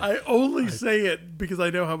again. I only say it because I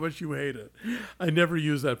know how much you hate it. I never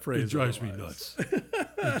use that phrase. It drives otherwise. me nuts.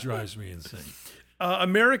 It drives me insane.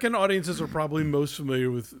 American audiences are probably most familiar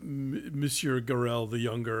with Monsieur Garrel the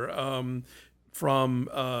Younger from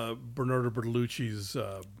Bernardo Bertolucci's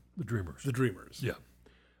The Dreamers. The Dreamers. Yeah.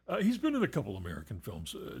 He's been in a couple American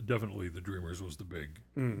films. Definitely The Dreamers was the big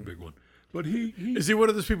one. But he Is he one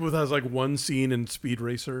of those people who has like one scene in Speed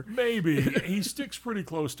Racer? maybe he sticks pretty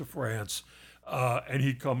close to France, and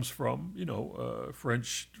he comes from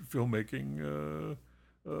French filmmaking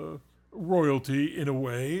royalty in a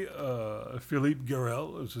way. Philippe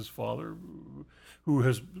Garrel is his father,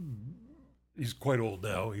 he's quite old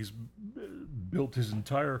now. He's built his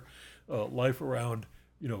entire life around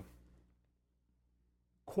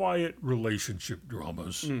quiet relationship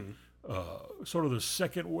dramas. Sort of the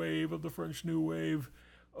second wave of the French New Wave.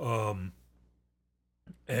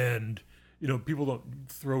 And, people don't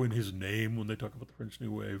throw in his name when they talk about the French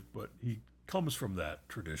New Wave, but he comes from that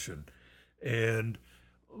tradition. And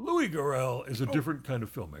Louis Garrel is a different kind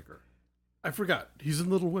of filmmaker. I forgot. He's in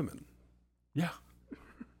Little Women. Yeah.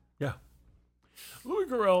 Yeah. Louis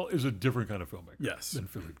Garrel is a different kind of filmmaker than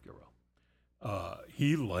Philippe Garrel.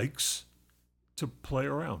 He likes to play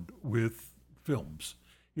around with films.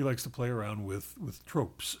 He likes to play around with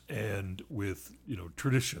tropes and with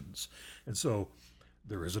traditions. And so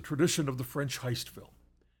there is a tradition of the French heist film,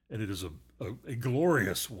 and it is a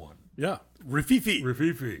glorious one. Yeah. Rififi.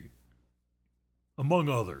 Rififi, among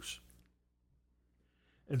others.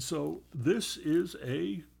 And so this is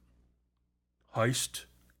a heist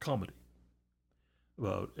comedy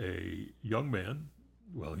about a young man.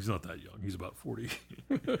 Well, he's not that young. He's about 40.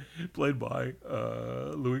 Played by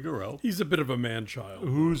Louis Garrel. He's a bit of a man-child.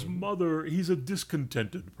 Whose mother, he's a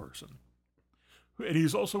discontented person. And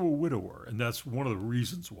he's also a widower. And that's one of the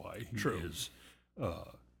reasons why he is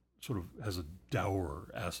sort of has a dour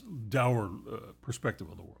perspective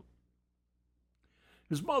on the world.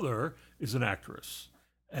 His mother is an actress,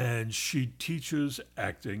 and she teaches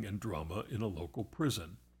acting and drama in a local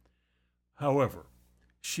prison. However,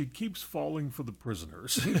 she keeps falling for the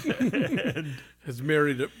prisoners and has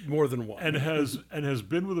married more than one, and has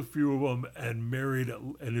been with a few of them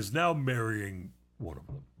and is now marrying one of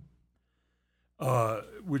them,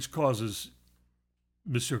 which causes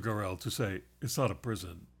Monsieur Garrel to say it's not a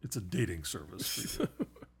prison, it's a dating service.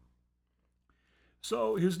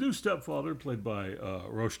 So his new stepfather, played by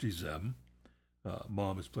Roshdi Zem,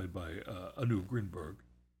 mom is played by Anu Grinberg.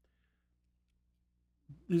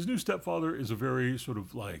 His new stepfather is a very sort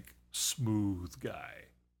of like smooth guy.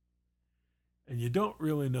 And you don't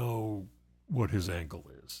really know what his angle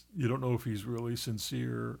is. You don't know if he's really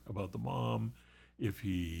sincere about the mom, if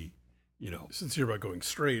he, sincere about going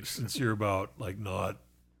straight, sincere about like not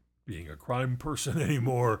being a crime person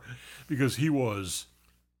anymore, because he was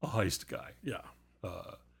a heist guy. Yeah.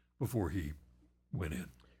 Before he went in.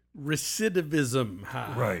 Recidivism.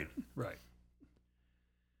 Right.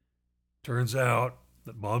 Turns out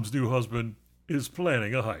that mom's new husband is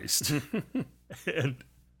planning a heist.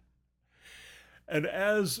 and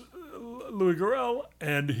as Louis Garrel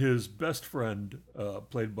and his best friend,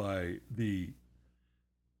 played by the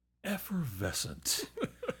effervescent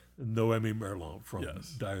Noémie Merlant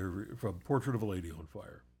from Portrait of a Lady on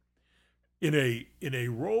Fire, in a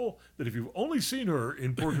role that if you've only seen her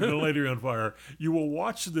in Portrait of a Lady on Fire, you will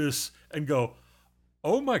watch this and go,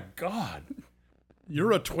 "Oh my God,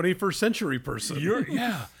 you're a 21st century person."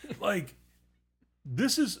 Like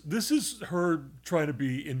this is her trying to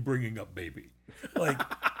be in Bringing Up Baby. Like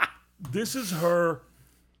this is her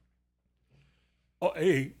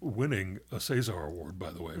winning a César Award, by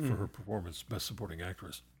the way, for her performance, Best Supporting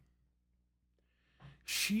Actress.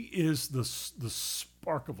 she is the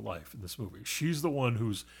spark of life in this movie. She's the one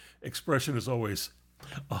whose expression is always,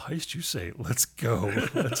 a heist, you say, let's go,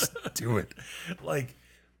 let's do it. Like,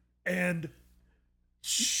 and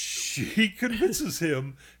she convinces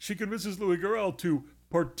Louis Garrel to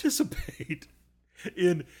participate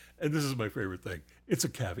in, and this is my favorite thing, it's a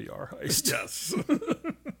caviar heist. Yes.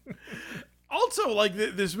 Also, like,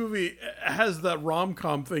 this movie has that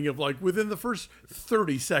rom-com thing of, like, within the first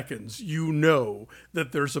 30 seconds, you know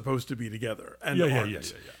that they're supposed to be together. And Yeah.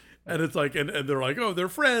 And it's like, and they're like, oh, they're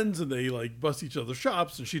friends, and they, like, bust each other's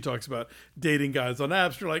chops, and she talks about dating guys on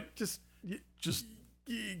apps. You're like, just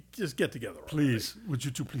get together. Please, already. Would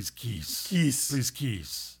you two please kiss? Please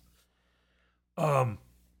kiss.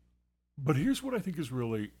 But here's what I think is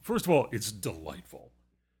really, first of all, it's delightful.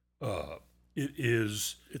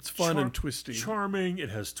 It's fun and twisty. Charming. It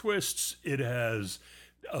has twists. It has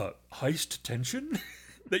heist tension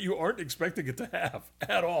that you aren't expecting it to have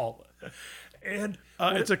at all. And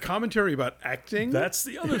it's a commentary about acting. That's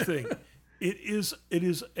the other thing. It is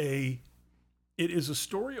a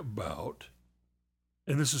story about,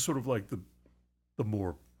 and this is sort of like the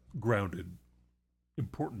more grounded,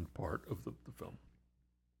 important part of the film.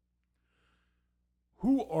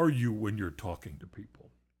 Who are you when you're talking to people?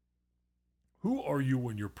 Who are you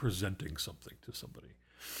when you're presenting something to somebody?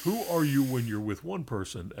 Who are you when you're with one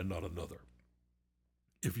person and not another?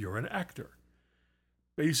 If you're an actor,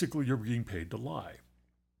 basically you're being paid to lie.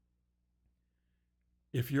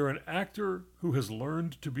 If you're an actor who has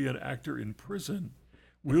learned to be an actor in prison,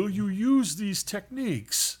 will you use these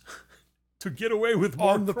techniques to get away with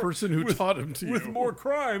more on the person who taught him to with more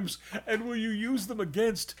crimes? And will you use them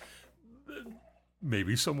against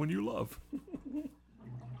maybe someone you love?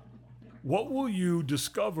 What will you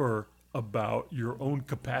discover about your own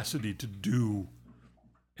capacity to do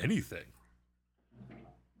anything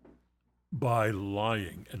by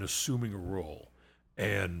lying and assuming a role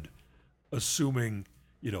and assuming,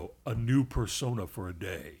 a new persona for a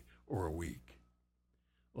day or a week?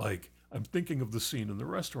 Like, I'm thinking of the scene in the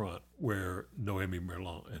restaurant where Noémie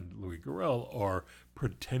Merlan and Louis Garrel are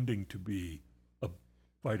pretending to be a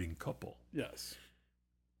fighting couple. Yes.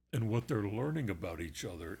 And what they're learning about each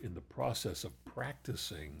other in the process of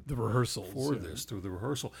practicing the rehearsals for this, through the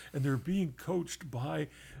rehearsal. And they're being coached by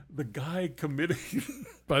the guy committing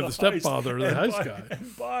by the stepfather, the heist guy.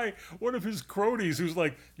 And by one of his cronies who's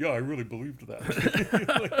like, yeah, I really believed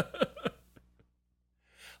that.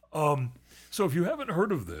 So if you haven't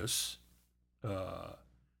heard of this,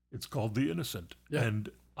 it's called The Innocent. Yeah. And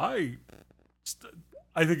I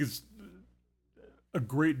think it's a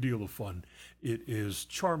great deal of fun. It is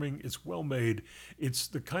charming. It's well made. It's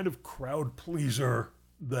the kind of crowd pleaser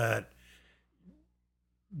that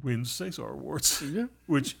wins César Awards,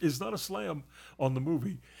 which is not a slam on the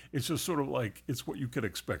movie. It's just sort of like, it's what you could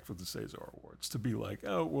expect for the César Awards, to be like,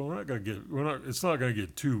 oh, well, it's not going to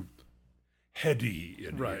get too heady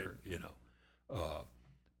in here,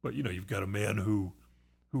 but you've got a man who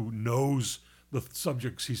knows the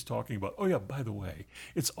subjects he's talking about. Oh yeah, by the way,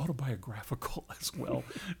 it's autobiographical as well,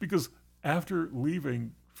 because after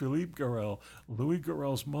leaving Philippe Garrel, Louis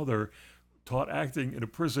Garrel's mother taught acting in a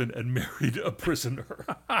prison and married a prisoner.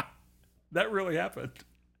 That really happened.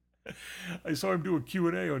 I saw him do a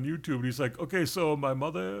Q&A on YouTube, and he's like, okay, so my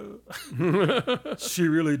mother, she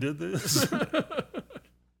really did this?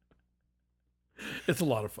 It's a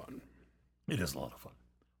lot of fun. It is a lot of fun.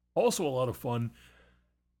 Also a lot of fun,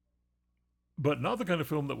 but not the kind of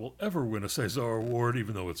film that will ever win a César Award,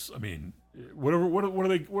 even though it's, what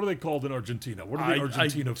are they called in Argentina? What are the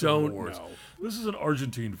Argentina film awards? Know. This is an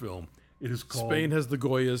Argentine film. It is called, Spain has the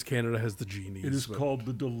Goyas, Canada has the Genies. It is called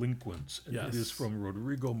The Delinquents, and it is from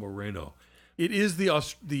Rodrigo Moreno. It is the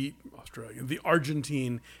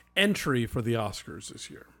Argentine entry for the Oscars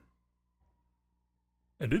this year.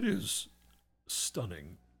 And it is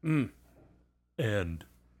stunning and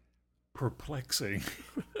perplexing.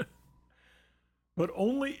 But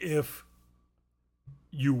only if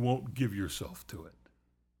you won't give yourself to it.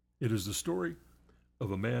 It is the story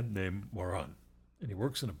of a man named Moran, and he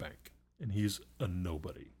works in a bank, and he's a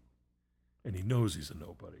nobody. And he knows he's a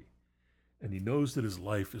nobody. And he knows that his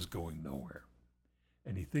life is going nowhere.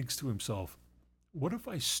 And he thinks to himself, what if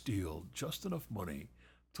I steal just enough money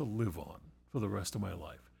to live on for the rest of my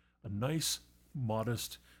life? A nice,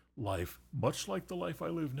 modest life, much like the life I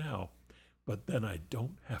live now, but then I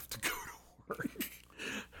don't have to go to work.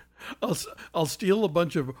 I'll steal a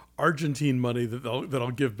bunch of Argentine money that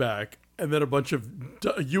I'll give back, and then a bunch of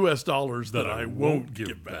U.S. dollars that I won't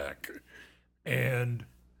give back. And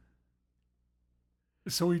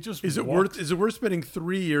So he just Is it worth spending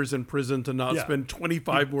 3 years in prison to not spend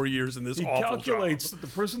 25 more years in this He awful calculates job? that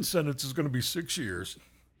the prison sentence is going to be 6 years.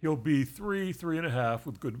 He'll be 3.5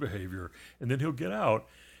 with good behavior, and then he'll get out.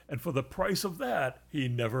 And for the price of that, he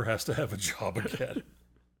never has to have a job again.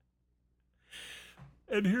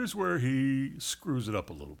 And here's where he screws it up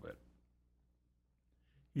a little bit.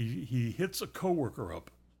 He hits a coworker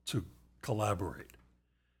up to collaborate,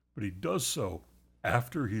 but he does so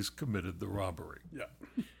after he's committed the robbery.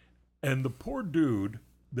 Yeah. And the poor dude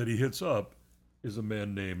that he hits up is a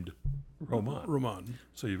man named Roman. Roman.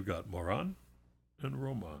 So you've got Moran and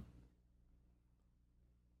Roman.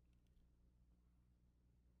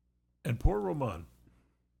 And poor Roman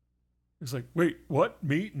is like, wait, what?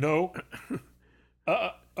 Me? No.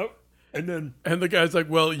 And then... And the guy's like,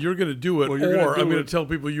 well, you're going to do it, or I'm going to tell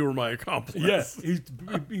people you were my accomplice. Yes.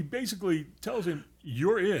 He basically tells him,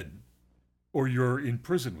 you're in, or you're in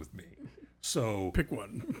prison with me. So... Pick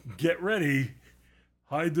one. Get ready.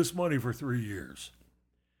 Hide this money for 3 years.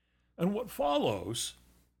 And what follows,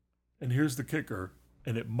 and here's the kicker,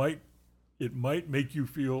 and it might make you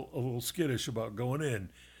feel a little skittish about going in.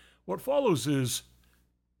 What follows is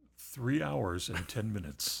 3 hours and 10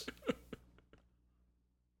 minutes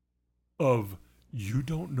of you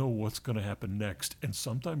don't know what's going to happen next, and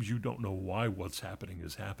sometimes you don't know why what's happening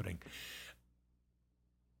is happening.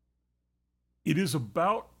 It is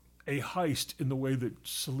about a heist in the way that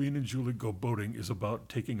Celine and Julie Go Boating is about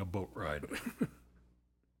taking a boat ride.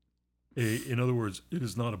 In other words, it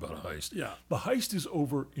is not about a heist. Yeah. The heist is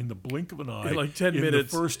over in the blink of an eye. In like 10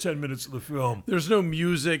 minutes. The first 10 minutes of the film. There's no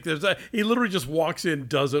music. He literally just walks in,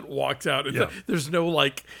 does it, walks out. There's no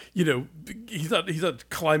he's not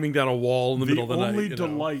climbing down a wall in the middle of the night. The only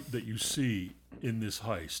delight that you see in this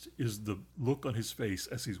heist is the look on his face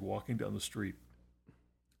as he's walking down the street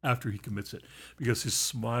after he commits it, because his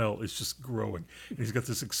smile is just growing. And he's got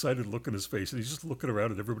this excited look on his face, and he's just looking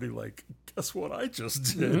around at everybody like, guess what I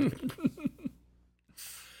just did?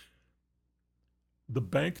 The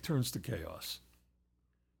bank turns to chaos.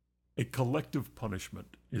 A collective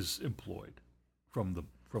punishment is employed from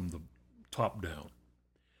the top down.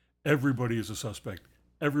 Everybody is a suspect.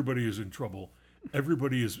 Everybody is in trouble.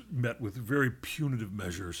 Everybody is met with very punitive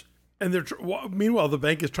measures. And meanwhile, the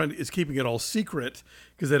bank is keeping it all secret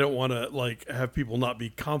because they don't want to have people not be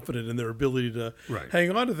confident in their ability to hang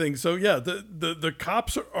on to things. So yeah, the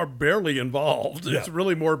cops are barely involved. Yeah. It's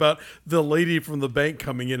really more about the lady from the bank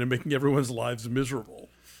coming in and making everyone's lives miserable.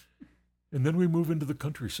 And then we move into the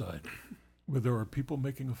countryside where there are people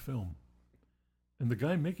making a film, and the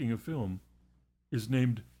guy making a film is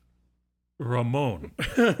named Ramon,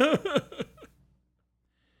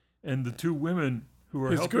 and the two women who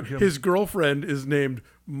are helping him. His girlfriend is named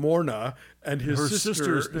Morna, and her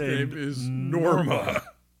sister's name is Norma.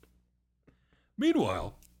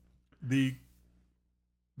 Meanwhile, the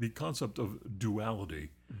concept of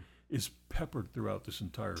duality is peppered throughout this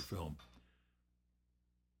entire film.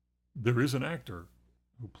 There is an actor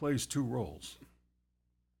who plays two roles.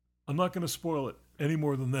 I'm not going to spoil it any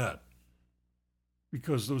more than that,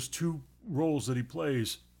 because those two roles that he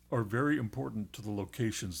plays are very important to the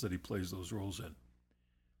locations that he plays those roles in.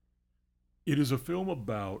 It is a film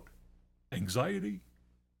about anxiety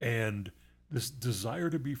and this desire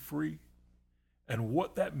to be free and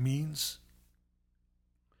what that means.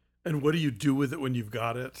 And what do you do with it when you've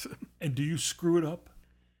got it? And do you screw it up?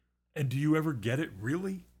 And do you ever get it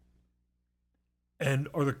really? And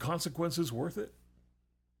are the consequences worth it?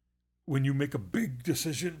 When you make a big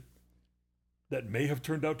decision that may have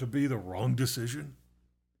turned out to be the wrong decision?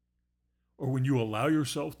 Or when you allow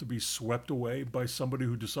yourself to be swept away by somebody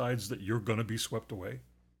who decides that you're going to be swept away?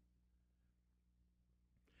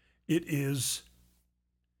 It is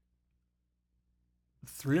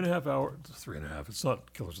 3.5 hours. 3.5. It's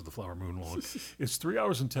not Killers of the Flower Moon long. It's 3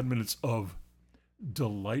 hours and 10 minutes of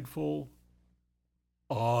delightful,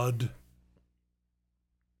 odd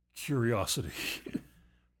curiosity.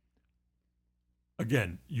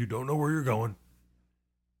 Again, you don't know where you're going.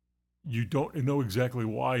 You don't know exactly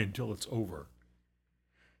why until it's over.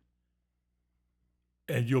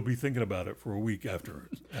 And you'll be thinking about it for a week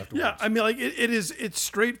afterwards. Yeah, I mean, it's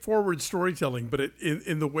straightforward storytelling, but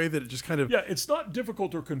in the way that it just kind of... Yeah, it's not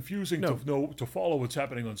difficult or confusing to follow what's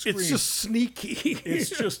happening on screen. It's just sneaky. It's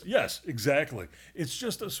just, yes, exactly. It's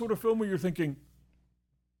just a sort of film where you're thinking,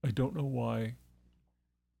 I don't know why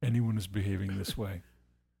anyone is behaving this way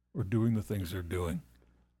or doing the things they're doing.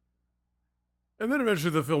 And then eventually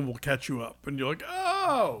the film will catch you up, and you're like,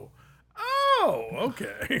 oh,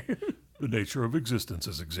 okay. The nature of existence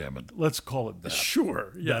is examined. Let's call it that.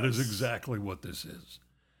 Sure, yes. That is exactly what this is.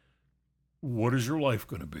 What is your life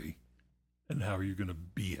going to be? and how are you going to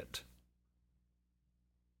be it?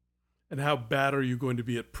 And how bad are you going to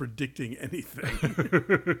be at predicting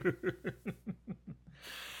anything?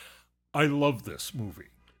 I love this movie.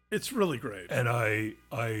 It's really great. And I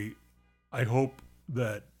hope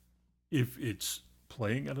that if it's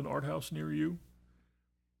playing at an art house near you,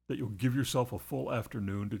 that you'll give yourself a full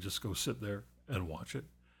afternoon to just go sit there and watch it.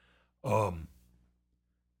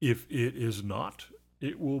 If it is not,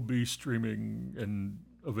 it will be streaming and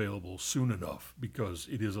available soon enough, because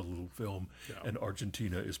it is a little film, and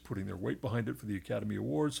Argentina is putting their weight behind it for the Academy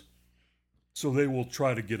Awards. So they will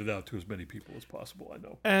try to get it out to as many people as possible, I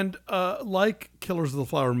know. And like Killers of the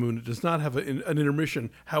Flower Moon, it does not have an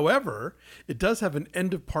intermission. However, it does have an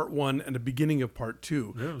end of part 1 and a beginning of part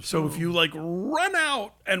 2. Yeah, so if you like run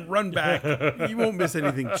out and run back, you won't miss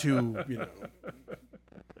anything too,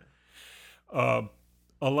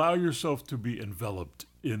 Allow yourself to be enveloped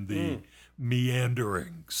in the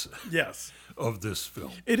meanderings of this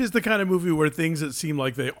film. It is the kind of movie where things that seem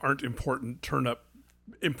like they aren't important turn up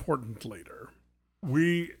important later.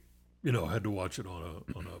 We, had to watch it on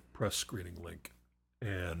a press screening link.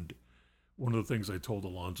 And one of the things I told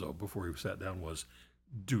Alonzo before he sat down was,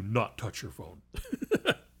 do not touch your phone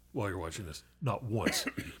while you're watching this. Not once.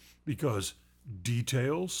 Because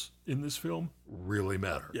details in this film really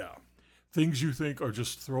matter. Yeah. Things you think are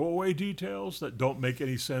just throwaway details that don't make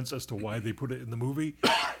any sense as to why they put it in the movie,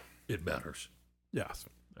 it matters. Yes.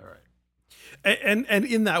 All right. And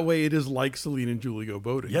in that way, it is like Celine and Julie Go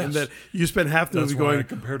Boating. Yes. In that you spend half the movie going... going... I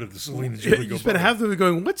compared it to Celine and Julie Go Boating. You spend half the movie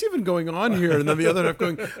going, what's even going on here? And then the other half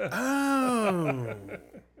going, oh.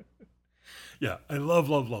 Yeah, I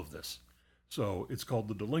love this. So it's called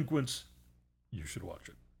The Delinquents. You should watch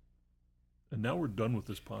it. And now we're done with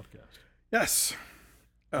this podcast. Yes.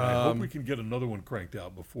 I hope we can get another one cranked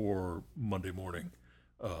out before Monday morning.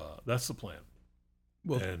 That's the plan.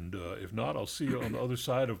 Well, and if not, I'll see you on the other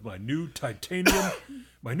side of my new titanium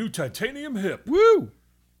hip. Woo!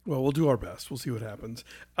 Well, we'll do our best. We'll see what happens.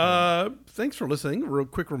 Thanks for listening. Real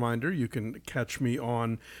quick reminder, you can catch me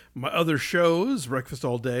on my other shows, Breakfast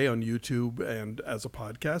All Day on YouTube and as a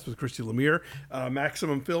podcast with Christy Lemire,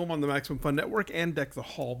 Maximum Film on the Maximum Fun Network, and Deck the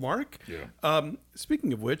Hallmark. Yeah.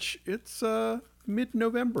 Speaking of which, it's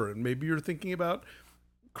mid-November, and maybe you're thinking about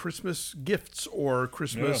Christmas gifts or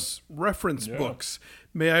Christmas reference books.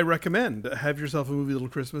 May I recommend Have Yourself a Movie Little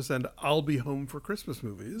Christmas and I'll Be Home for Christmas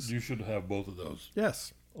movies. You should have both of those.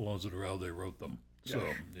 Yes. Alonzo Duralde wrote them. So,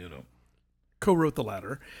 Co-wrote the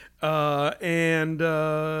latter. They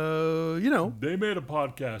made a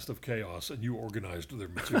podcast of chaos and you organized their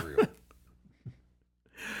material.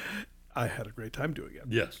 I had a great time doing it.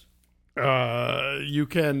 Yes. You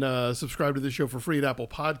can subscribe to the show for free at Apple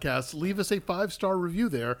Podcasts. Leave us a 5-star review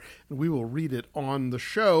there, and we will read it on the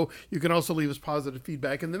show. You can also leave us positive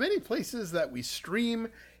feedback in the many places that we stream,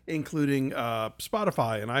 including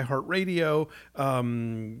Spotify and iHeartRadio,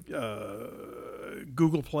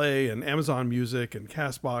 Google Play and Amazon Music and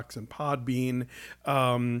CastBox and Podbean.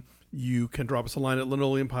 You can drop us a line at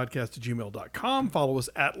linoleumpodcast@gmail.com. Follow us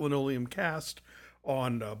at linoleumcast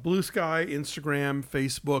on Blue Sky, Instagram,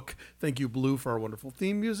 Facebook. Thank you, Blue, for our wonderful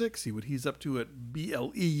theme music. See what he's up to at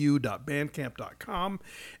bleu.bandcamp.com.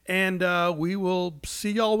 And we will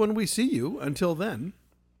see y'all when we see you. Until then.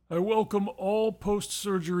 I welcome all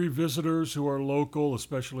post-surgery visitors who are local,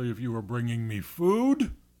 especially if you are bringing me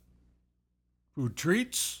food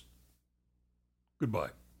treats. Goodbye.